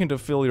just looking to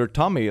fill your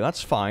tummy,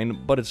 that's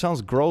fine, but it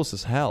sounds gross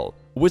as hell.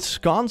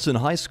 Wisconsin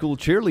high school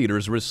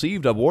cheerleaders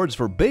received awards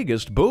for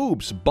biggest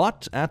boobs,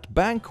 butt at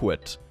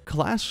banquet.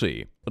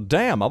 Classy.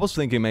 Damn, I was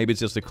thinking maybe it's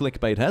just a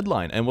clickbait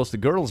headline and was the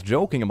girls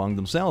joking among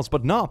themselves,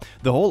 but no,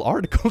 the whole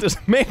article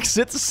just makes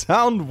it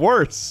sound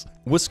worse.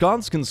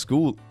 Wisconsin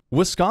school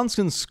ending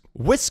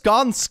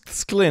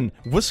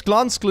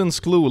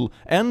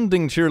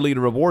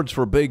cheerleader awards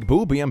for big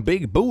booby and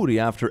big booty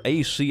after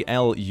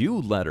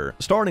ACLU letter.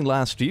 Starting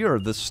last year,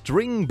 the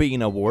String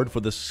Bean Award for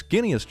the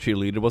skinniest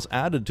cheerleader was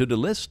added to the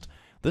list.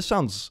 This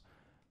sounds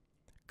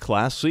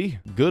classy.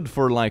 Good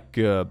for like,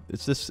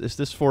 is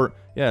this for,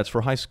 yeah, it's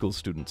for high school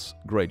students.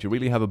 Great, you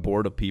really have a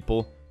board of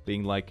people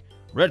being like,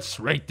 let's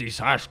rate these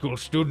high school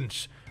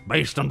students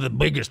based on the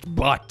biggest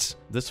butt.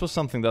 This was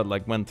something that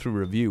like went through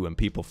review and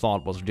people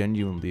thought was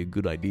genuinely a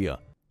good idea.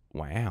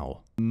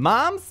 Wow.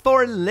 Moms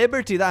for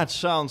Liberty. That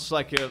sounds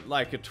like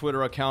a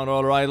Twitter account.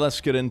 All right,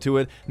 let's get into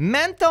it.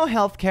 Mental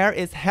health care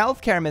is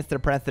healthcare,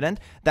 Mr. President.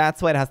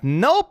 That's why it has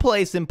no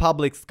place in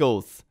public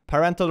schools.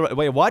 Parental,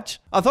 wait, what?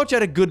 I thought you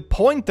had a good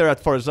point there at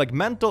first. Like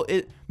mental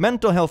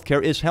health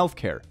care is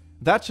healthcare.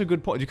 That's a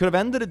good point. You could have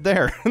ended it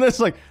there. And it's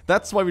like,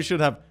 that's why we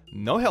should have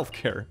no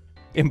healthcare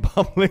in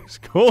public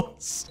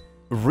schools.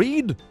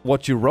 Read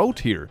what you wrote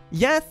here.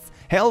 Yes,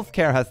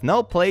 healthcare has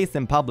no place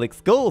in public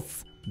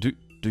schools. Do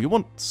you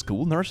want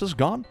school nurses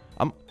gone?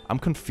 I'm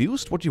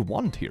confused what you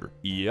want here.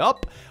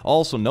 Yup.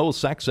 Also, no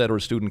sex ed or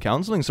student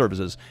counseling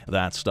services.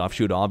 That stuff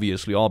should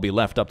obviously all be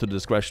left up to the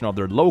discretion of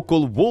their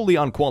local, wholly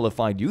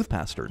unqualified youth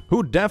pastor,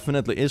 who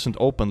definitely isn't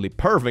openly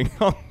perving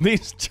on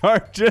these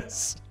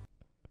charges.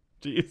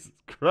 Jesus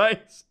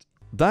Christ.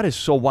 That is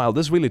so wild.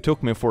 This really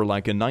took me for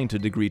like a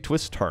 90-degree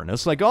twist turn.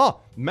 It's like, oh,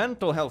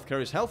 mental health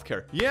care is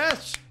healthcare.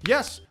 Yes,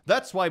 yes,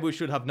 that's why we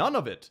should have none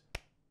of it.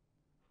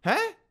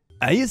 Huh?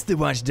 I used to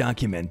watch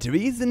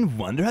documentaries and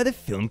wonder how the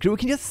film crew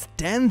can just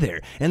stand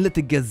there and let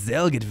the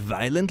gazelle get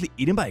violently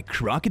eaten by a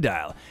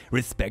crocodile.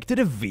 Respect to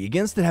the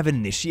vegans that have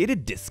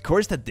initiated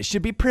discourse that this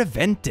should be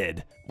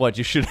prevented. What,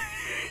 you should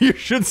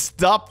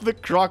stop the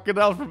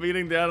crocodile from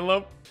eating the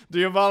antelope? Do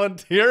you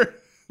volunteer?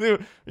 You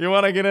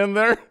want to get in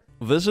there?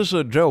 This is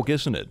a joke,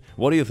 isn't it?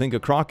 What do you think a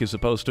croc is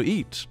supposed to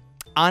eat?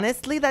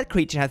 Honestly, that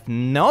creature has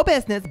no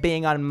business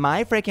being on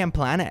my freaking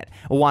planet.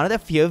 One of the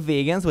few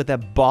vegans with the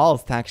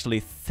balls to actually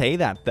say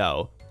that,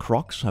 though.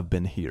 Crocs have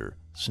been here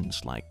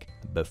since, like,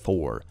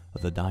 before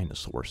the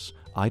dinosaurs.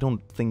 I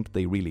don't think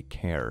they really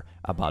care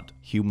about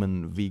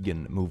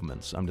human-vegan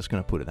movements. I'm just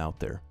gonna put it out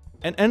there.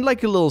 And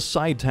like a little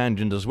side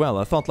tangent as well,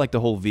 I thought like the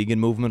whole vegan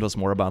movement was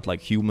more about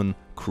like human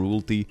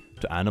cruelty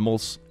to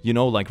animals. You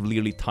know, like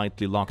really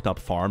tightly locked up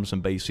farms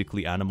and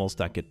basically animals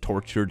that get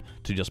tortured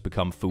to just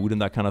become food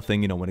and that kind of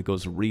thing, you know, when it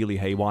goes really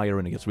haywire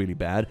and it gets really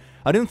bad.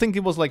 I didn't think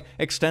it was like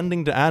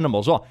extending to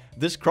animals. Oh,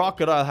 this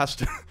crocodile has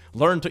to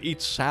learn to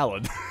eat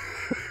salad.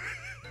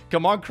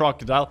 Come on,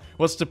 crocodile.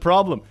 What's the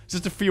problem? It's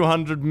just a few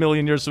 100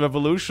 million years of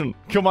evolution.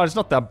 Come on, it's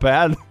not that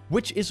bad.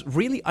 Which is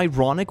really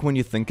ironic when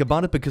you think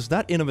about it, because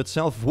that in of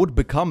itself would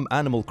become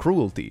animal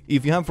cruelty.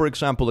 If you have, for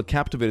example, a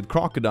captivated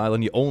crocodile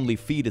and you only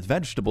feed it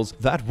vegetables,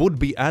 that would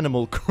be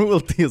animal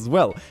cruelty as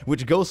well,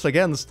 which goes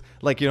against,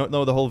 like, you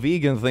know, the whole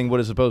vegan thing,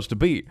 what it's supposed to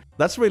be.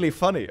 That's really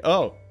funny.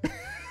 Oh,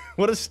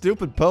 what a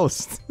stupid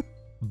post.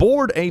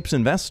 Bored Apes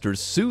investors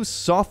sue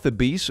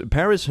Sotheby's,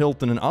 Paris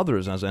Hilton and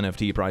others as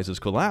NFT prices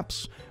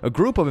collapse. A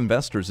group of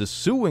investors is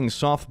suing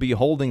Sotheby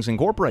Holdings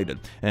Incorporated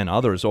and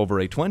others over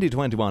a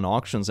 2021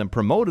 auctions and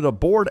promoted a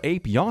Bored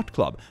Ape Yacht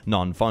Club,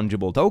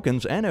 non-fungible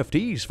tokens,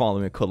 NFTs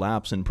following a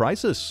collapse in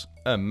prices.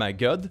 Oh my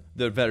god,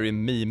 the very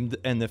memed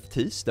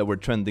NFTs that were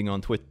trending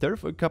on Twitter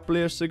for a couple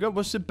years ago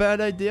was a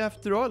bad idea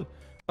after all.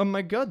 Oh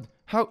my god,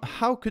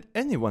 how could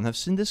anyone have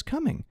seen this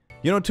coming?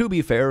 You know, to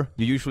be fair,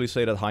 you usually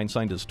say that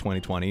hindsight is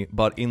 20/20,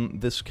 but in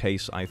this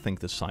case, I think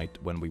the site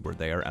when we were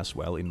there as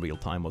well in real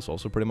time was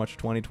also pretty much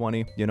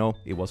 20/20. You know,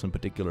 it wasn't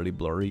particularly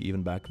blurry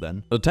even back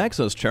then. A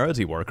Texas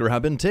charity worker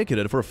had been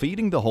ticketed for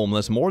feeding the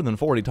homeless more than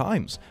 40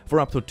 times, for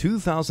up to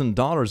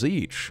 $2,000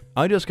 each.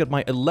 I just got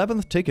my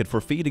 11th ticket for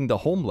feeding the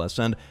homeless,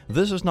 and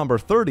this is number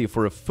 30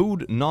 for a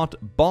food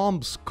not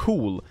bombs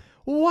cool.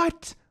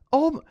 What?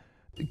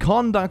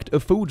 Conduct a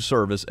food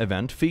service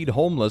event, feed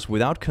homeless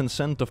without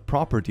consent of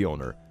property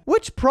owner.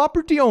 Which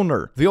property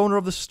owner? The owner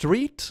of the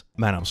street?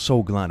 Man, I'm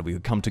so glad we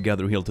could come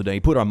together here today,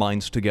 put our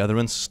minds together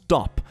and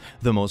stop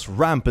the most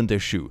rampant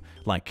issue,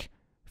 like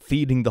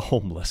feeding the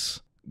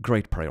homeless.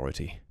 Great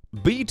priority.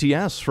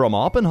 BTS from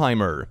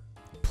Oppenheimer.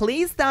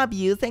 Please stop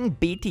using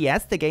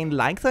BTS to gain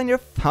likes on your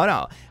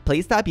photo.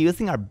 Please stop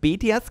using our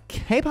BTS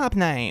K-pop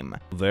name.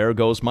 There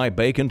goes my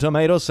bacon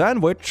tomato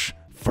sandwich.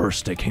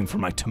 First they came for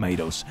my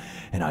tomatoes,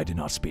 and I did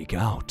not speak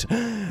out.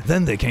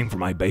 Then they came for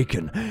my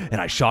bacon, and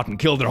I shot and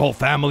killed their whole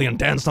family and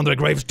danced on their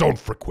graves. Don't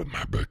frequent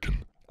my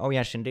bacon. Oh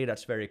yes, indeed,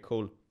 that's very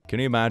cool. Can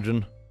you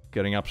imagine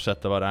getting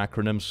upset about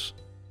acronyms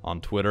on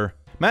Twitter?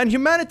 Man,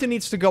 humanity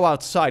needs to go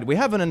outside. We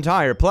have an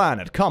entire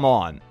planet, come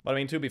on. But I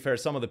mean, to be fair,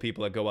 some of the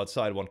people that go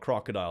outside want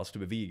crocodiles to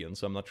be vegan,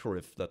 so I'm not sure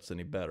if that's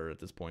any better at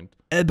this point.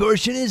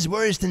 Abortion is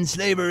worse than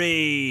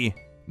slavery.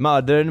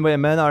 Modern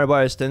women are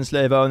worse than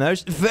slave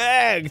owners.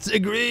 Facts!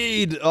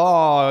 Agreed!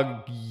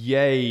 Oh,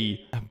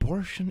 yay.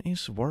 Abortion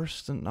is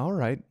worse than...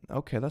 Alright,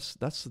 okay, that's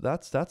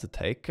a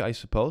take, I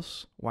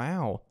suppose.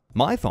 Wow.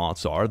 My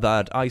thoughts are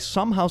that I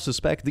somehow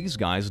suspect these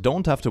guys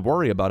don't have to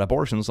worry about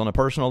abortions on a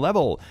personal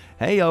level.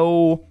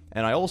 Heyo!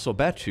 And I also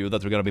bet you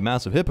that they're gonna be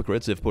massive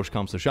hypocrites if push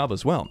comes to shove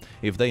as well.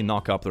 If they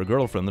knock up their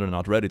girlfriend and they're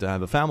not ready to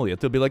have a family yet,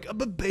 they'll be like,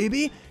 But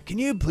baby, can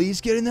you please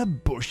get an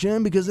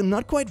abortion? Because I'm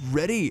not quite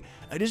ready.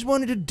 I just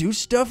wanted to do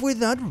stuff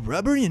without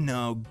rubber, you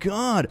know.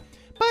 God.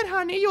 But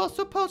honey, you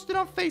also posted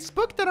on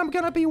Facebook that I'm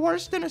gonna be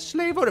worse than a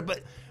slave owner.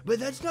 But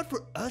that's not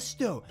for us,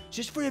 though.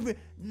 Just for every...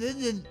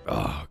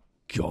 oh,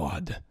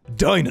 God.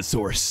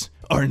 Dinosaurs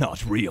are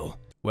not real.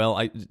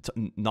 Well,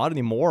 not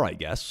anymore, I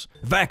guess.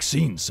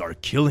 Vaccines are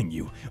killing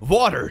you.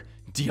 Water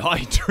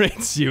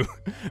dehydrates you.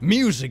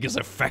 Music is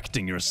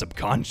affecting your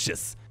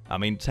subconscious. I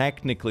mean,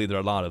 technically, there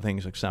are a lot of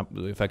things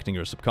affecting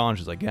your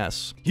subconscious, I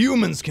guess.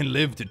 Humans can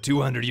live to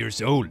 200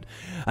 years old.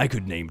 I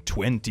could name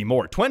 20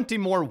 more. 20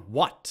 more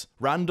what?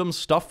 Random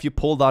stuff you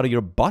pulled out of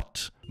your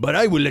butt? But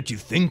I will let you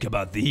think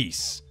about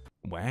these.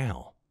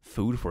 Wow.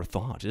 Food for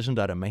thought, isn't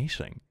that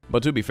amazing?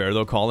 But to be fair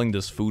though, calling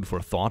this food for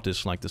thought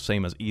is like the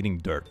same as eating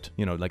dirt.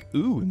 You know, like,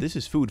 ooh, this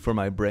is food for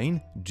my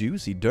brain,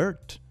 juicy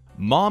dirt.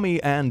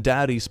 Mommy and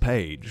Daddy's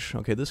page.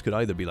 Okay, this could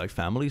either be like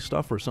family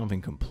stuff or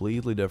something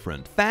completely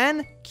different.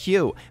 Fan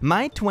Q.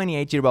 My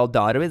 28-year-old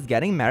daughter is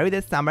getting married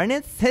this summer and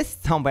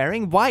insists on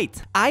wearing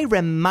white. I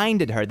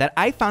reminded her that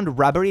I found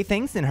rubbery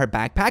things in her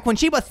backpack when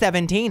she was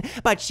 17,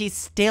 but she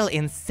still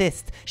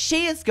insists.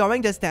 She is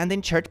going to stand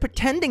in church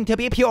pretending to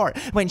be pure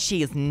when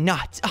she is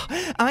not. Oh,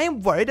 I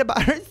am worried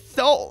about her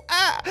soul.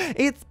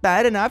 It's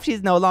bad enough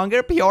she's no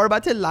longer pure,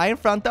 but to lie in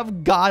front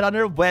of God on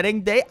her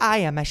wedding day, I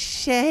am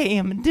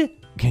ashamed.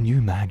 Can you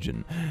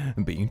imagine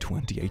being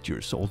 28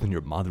 years old and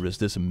your mother is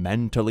this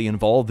mentally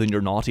involved in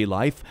your naughty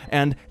life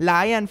and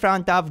lie in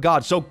front of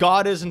God? So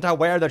God isn't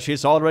aware that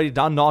she's already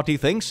done naughty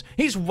things?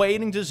 He's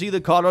waiting to see the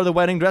color of the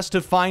wedding dress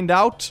to find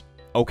out?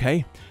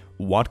 Okay,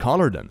 what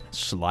color then?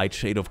 Slight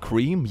shade of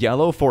cream,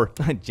 yellow for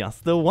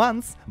just the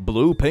once,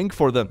 blue, pink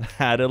for the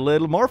had a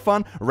little more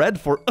fun, red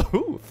for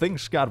ooh,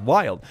 things got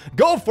wild.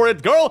 Go for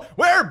it, girl!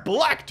 Wear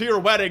black to your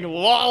wedding,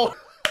 lol!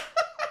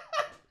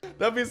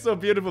 That'd be so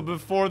beautiful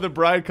before the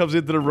bride comes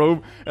into the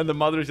room and the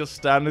mother is just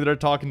standing there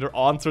talking to her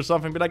aunts or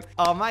something. Be like,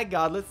 oh my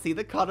god, let's see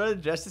the color of the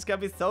dress. It's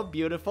gonna be so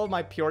beautiful.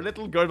 My pure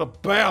little girl.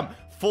 but bam!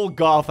 Full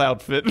goth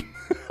outfit.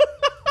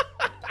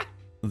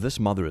 This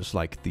mother is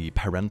like the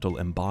parental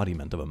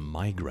embodiment of a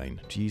migraine.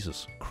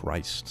 Jesus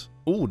Christ.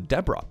 Ooh,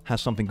 Deborah has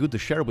something good to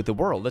share with the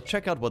world. Let's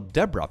check out what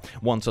Deborah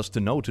wants us to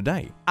know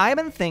today. I've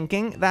been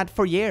thinking that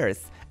for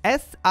years,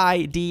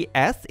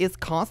 SIDS is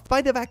caused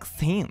by the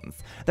vaccines.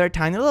 Their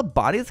tiny little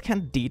bodies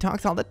can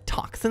detox all the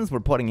toxins we're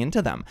putting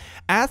into them.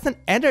 As an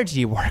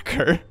energy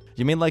worker...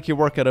 You mean like you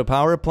work at a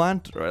power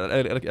plant or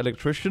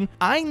electrician?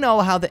 I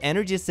know how the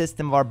energy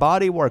system of our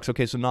body works.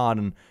 Okay, so not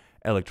an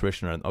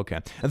electrician or... Okay.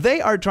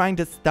 They are trying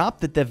to stop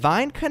the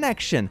divine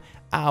connection.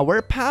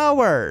 Our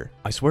power.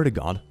 I swear to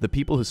God, the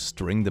people who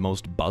string the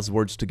most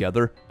buzzwords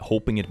together,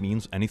 hoping it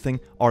means anything,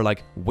 are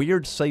like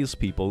weird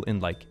salespeople in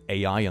like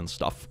AI and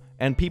stuff.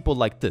 And people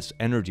like this,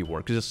 energy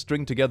work, just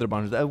string together a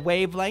bunch of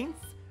wavelengths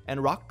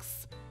and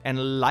rocks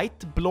and light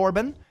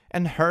blorben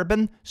and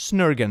Herben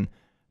Snurgen.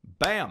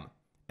 Bam!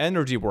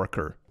 Energy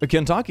worker. A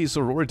Kentucky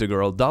sorority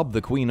girl dubbed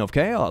the Queen of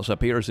Chaos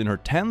appears in her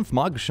 10th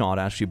mugshot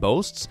as she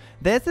boasts,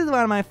 "This is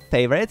one of my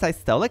favorites. I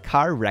stole a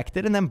car, wrecked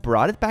it, and then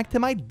brought it back to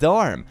my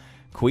dorm."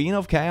 Queen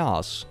of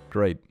Chaos.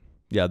 Great.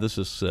 Yeah, this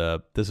is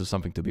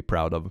something to be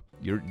proud of.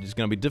 It's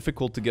gonna be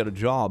difficult to get a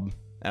job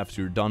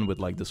after you're done with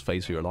like this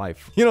phase of your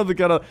life. You know, the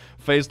kind of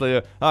phase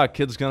like,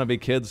 kids gonna be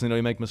kids, you know,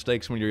 you make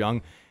mistakes when you're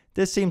young.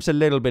 This seems a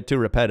little bit too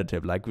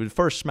repetitive. Like, the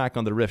first smack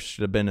on the wrist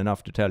should have been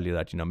enough to tell you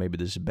that, you know, maybe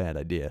this is a bad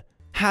idea.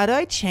 How do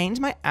I change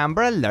my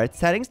Amber Alert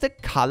settings to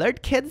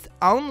colored kids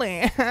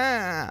only?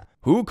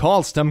 Who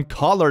calls them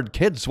colored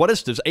kids? What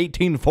is this,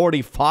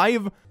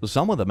 1845?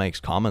 Someone that makes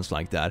comments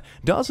like that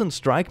doesn't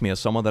strike me as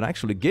someone that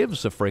actually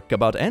gives a frick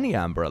about any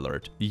Amber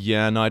Alert.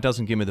 Yeah, no, it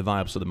doesn't give me the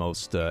vibes of the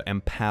most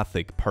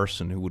empathic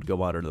person who would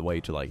go out of the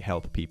way to like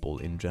help people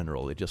in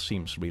general. It just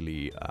seems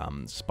really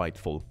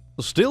spiteful.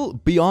 Still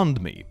beyond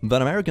me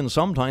that Americans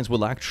sometimes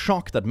will act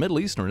shocked that Middle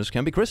Easterners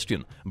can be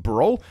Christian.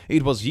 Bro,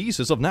 it was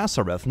Jesus of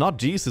Nazareth, not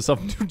Jesus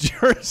of New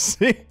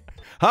Jersey.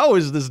 How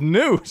is this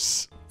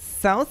news?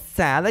 So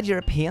sad that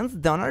Europeans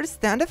don't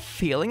understand the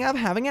feeling of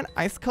having an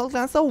ice cold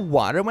glass of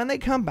water when they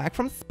come back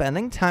from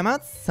spending time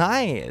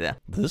outside.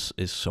 This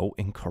is so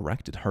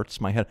incorrect, it hurts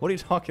my head. What are you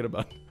talking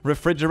about?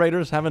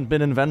 Refrigerators haven't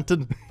been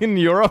invented in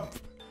Europe?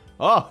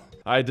 Oh,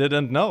 I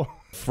didn't know.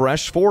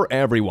 Fresh for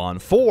everyone,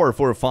 4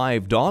 for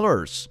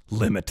 $5.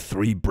 Limit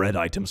 3 bread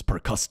items per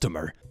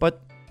customer.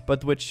 But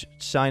which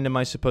sign am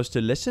I supposed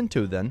to listen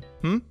to then?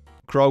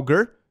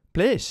 Kroger?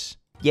 Please.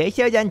 You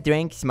shouldn't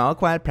drink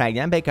smoke while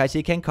pregnant because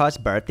it can cause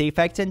birth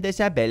defects and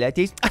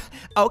disabilities.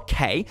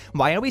 Okay,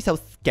 why are we so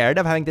scared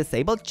of having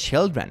disabled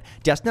children?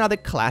 Just another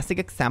classic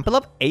example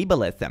of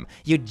ableism,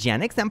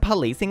 eugenics, and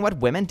policing what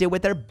women do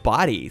with their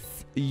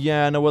bodies.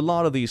 Yeah, no, a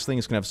lot of these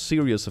things can have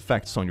serious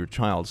effects on your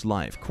child's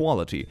life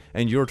quality,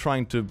 and you're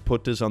trying to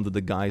put this under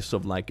the guise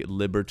of like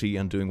liberty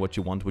and doing what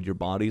you want with your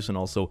bodies, and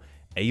also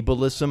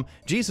ableism.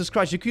 Jesus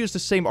Christ, you could use the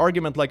same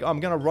argument like, I'm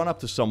gonna run up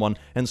to someone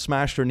and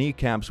smash their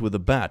kneecaps with a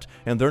bat,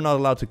 and they're not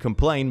allowed to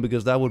complain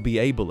because that would be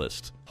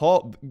ableist.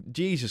 Oh,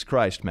 Jesus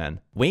Christ,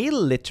 man. We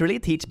literally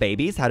teach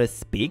babies how to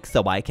speak,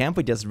 so why can't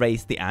we just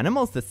raise the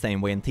animals the same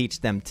way and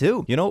teach them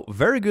too? You know,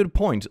 very good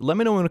point. Let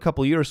me know in a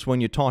couple years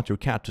when you taught your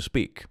cat to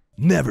speak.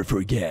 Never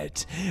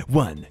forget.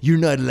 1. You're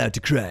not allowed to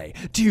cry.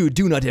 2.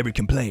 Do not ever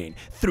complain.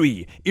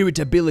 3.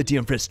 Irritability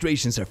and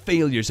frustrations are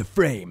failures of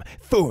frame.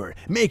 4.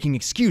 Making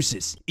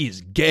excuses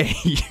is gay.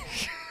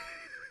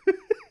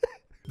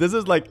 This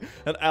is like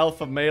an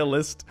alpha male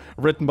list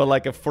written by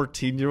like a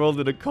 14-year-old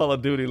in a Call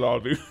of Duty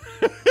lobby.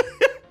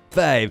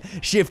 5.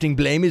 Shifting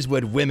blame is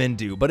what women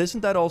do. But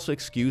isn't that also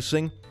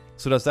excusing?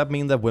 So does that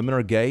mean that women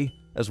are gay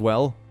as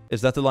well?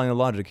 Is that the line of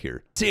logic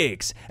here?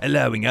 6.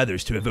 Allowing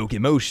others to evoke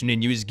emotion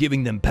in you is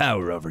giving them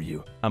power over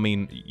you. I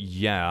mean,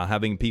 yeah,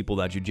 having people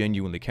that you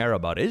genuinely care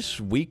about is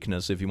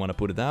weakness, if you want to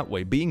put it that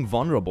way. Being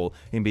vulnerable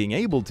and being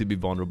able to be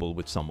vulnerable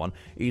with someone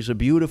is a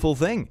beautiful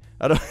thing.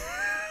 I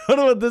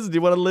don't know what this is. Do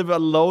you want to live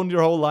alone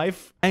your whole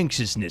life?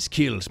 Anxiousness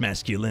kills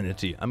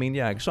masculinity. I mean,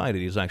 yeah,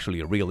 anxiety is actually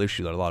a real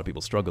issue that a lot of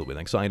people struggle with.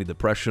 Anxiety,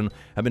 depression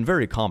have been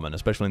very common,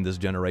 especially in this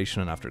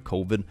generation and after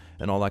COVID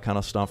and all that kind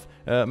of stuff.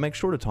 Make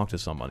sure to talk to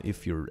someone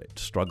if you're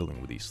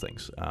struggling with these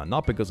things.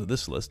 Not because of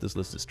this list. This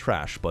list is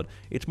trash, but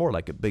it's more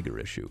like a bigger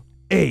issue.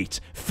 8.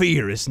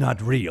 Fear is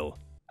not real.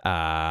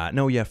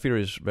 No, yeah, fear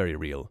is very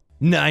real.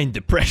 9.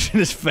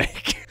 Depression is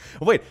fake.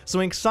 Wait, so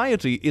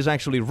anxiety is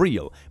actually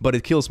real, but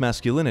it kills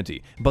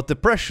masculinity. But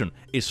depression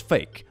is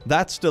fake.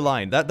 That's the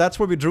line. That's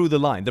where we drew the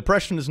line.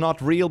 Depression is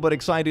not real, but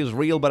anxiety is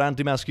real, but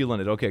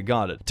anti-masculinity. Okay,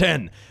 got it.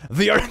 10.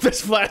 The earth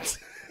is flat.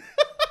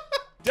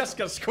 Just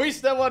gonna squeeze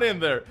that one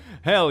in there.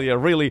 Hell yeah,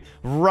 really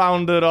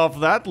rounded off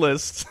that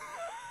list.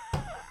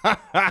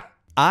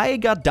 I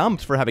got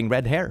dumped for having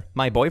red hair.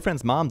 My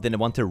boyfriend's mom didn't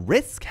want to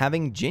risk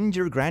having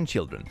ginger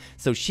grandchildren,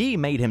 so she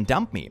made him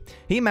dump me.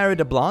 He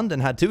married a blonde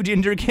and had 2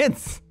 ginger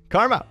kids.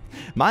 Karma.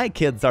 My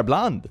kids are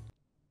blonde.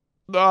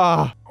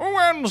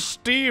 When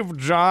Steve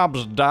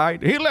Jobs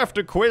died, he left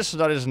a quiz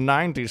that is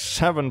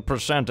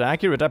 97%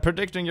 accurate at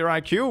predicting your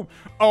IQ.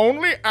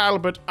 Only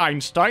Albert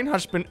Einstein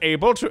has been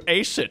able to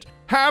ace it.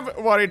 Have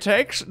what it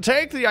takes.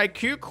 Take the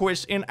IQ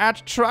quiz in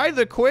at Try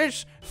the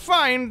Quiz.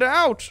 Find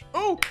out.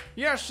 Oh,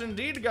 yes,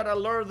 indeed. Gotta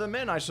lure them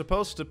in, I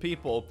suppose, to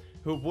people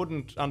who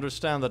wouldn't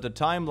understand that the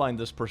timeline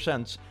this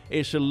presents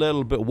is a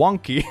little bit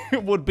wonky.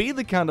 It would be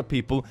the kind of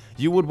people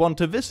you would want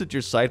to visit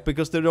your site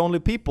because they're the only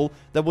people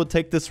that would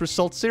take this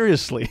result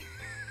seriously.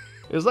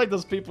 It's like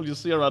those people you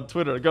see around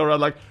Twitter go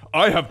around like,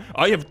 I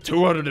have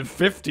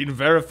 215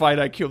 verified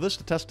IQ. This is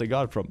the test I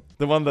got from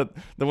the one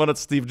that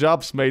Steve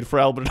Jobs made for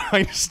Albert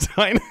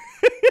Einstein.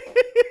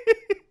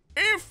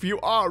 If you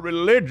are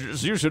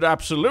religious, you should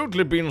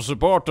absolutely be in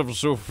support of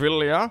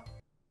zoophilia.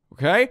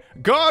 Okay?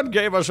 God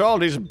gave us all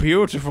these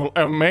beautiful,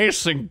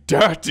 amazing,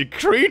 dirty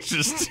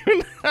creatures to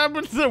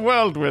inhabit the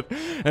world with,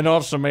 and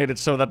also made it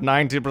so that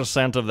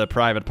 90% of the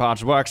private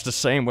parts works the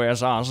same way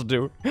as ours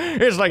do.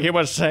 It's like he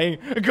was saying,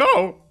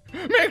 go!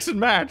 Mix and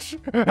match!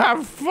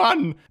 Have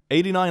fun!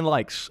 89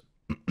 likes.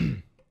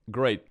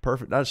 Great.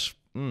 Perfect. That's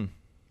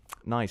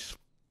nice.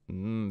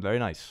 Very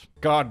nice.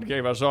 God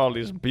gave us all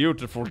these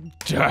beautiful,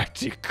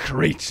 dirty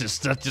creatures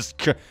that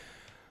just...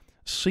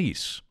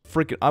 Cease.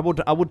 Freaking,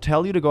 I would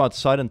tell you to go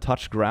outside and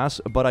touch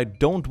grass, but I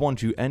don't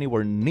want you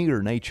anywhere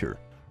near nature.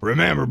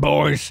 Remember,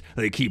 boys,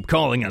 they keep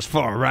calling us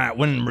far right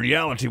when in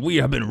reality we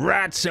have been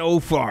right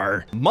so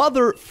far.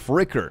 Mother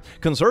fricker.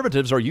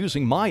 Conservatives are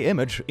using my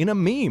image in a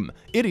meme.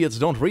 Idiots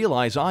don't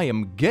realize I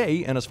am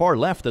gay and as far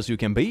left as you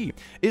can be.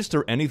 Is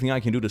there anything I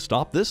can do to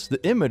stop this?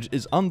 The image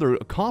is under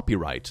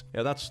copyright.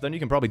 Yeah, then you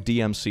can probably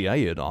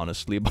DMCA it,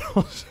 honestly,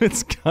 but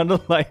it's kind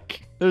of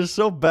like... They're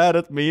so bad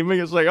at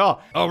memeing. It's like, oh,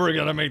 we're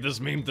gonna make this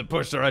meme to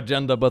push our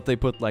agenda, but they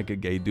put like a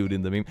gay dude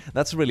in the meme.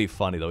 That's really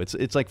funny though.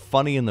 It's like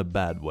funny in a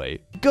bad way.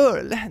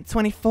 Girl,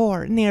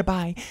 24,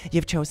 nearby.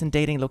 You've chosen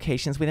dating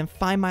locations within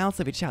 5 miles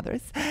of each other's.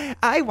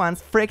 I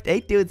once fricked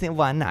 8 dudes in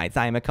one night.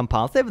 I am a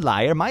compulsive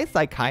liar. My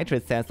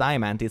psychiatrist says I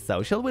am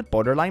antisocial with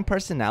borderline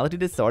personality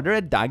disorder,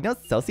 a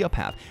diagnosed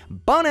sociopath.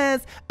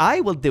 Bonus! I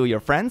will do your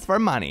friends for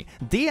money.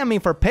 DM me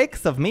for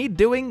pics of me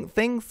doing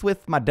things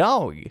with my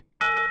dog.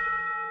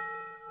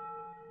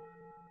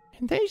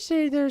 They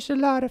say there's a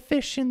lot of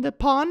fish in the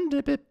pond.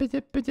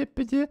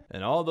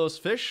 And all those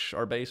fish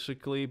are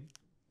basically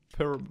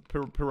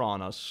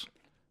piranhas.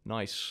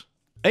 Nice.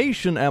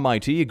 Asian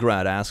MIT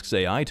grad asks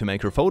AI to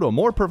make her photo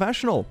more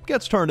professional.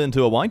 Gets turned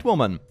into a white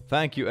woman.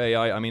 Thank you,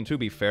 AI. I mean, to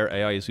be fair,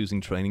 AI is using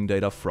training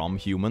data from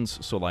humans.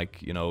 So,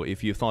 like, you know,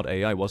 if you thought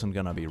AI wasn't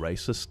gonna be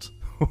racist,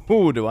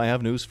 do I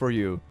have news for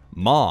you?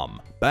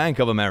 Mom, Bank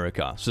of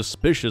America,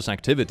 suspicious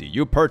activity.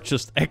 You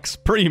purchased X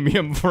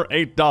Premium for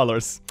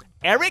 $8.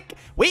 Eric,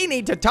 we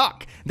need to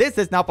talk. This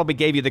is not what we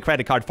gave you the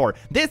credit card for.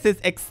 This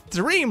is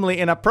extremely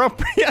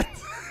inappropriate.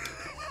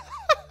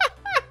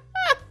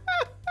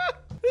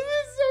 This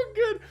is so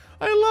good.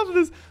 I love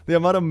this. The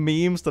amount of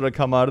memes that have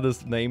come out of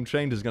this name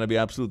change is going to be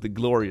absolutely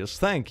glorious.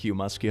 Thank you,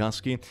 Musky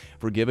Husky,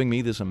 for giving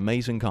me this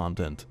amazing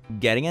content.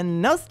 Getting a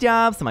nose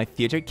job so my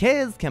future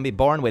kids can be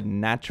born with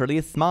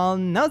naturally small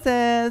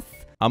noses.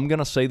 I'm going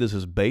to say this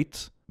is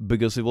bait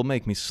because it will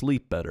make me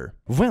sleep better.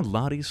 Well,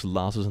 laddies,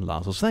 lasses, and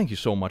lasses, thank you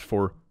so much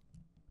for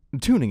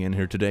tuning in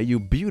here today, you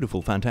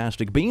beautiful,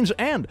 fantastic beings.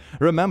 And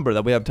remember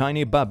that we have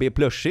tiny baby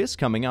plushies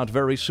coming out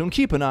very soon.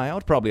 Keep an eye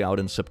out, probably out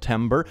in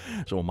September.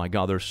 So, oh my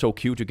god, they're so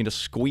cute. You can just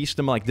squeeze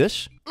them like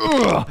this.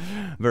 Ugh!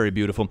 Very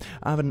beautiful.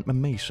 Have an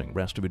amazing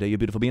rest of your day, you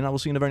beautiful being. I will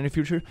see you in the very near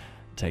future.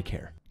 Take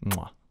care.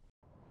 Mwah.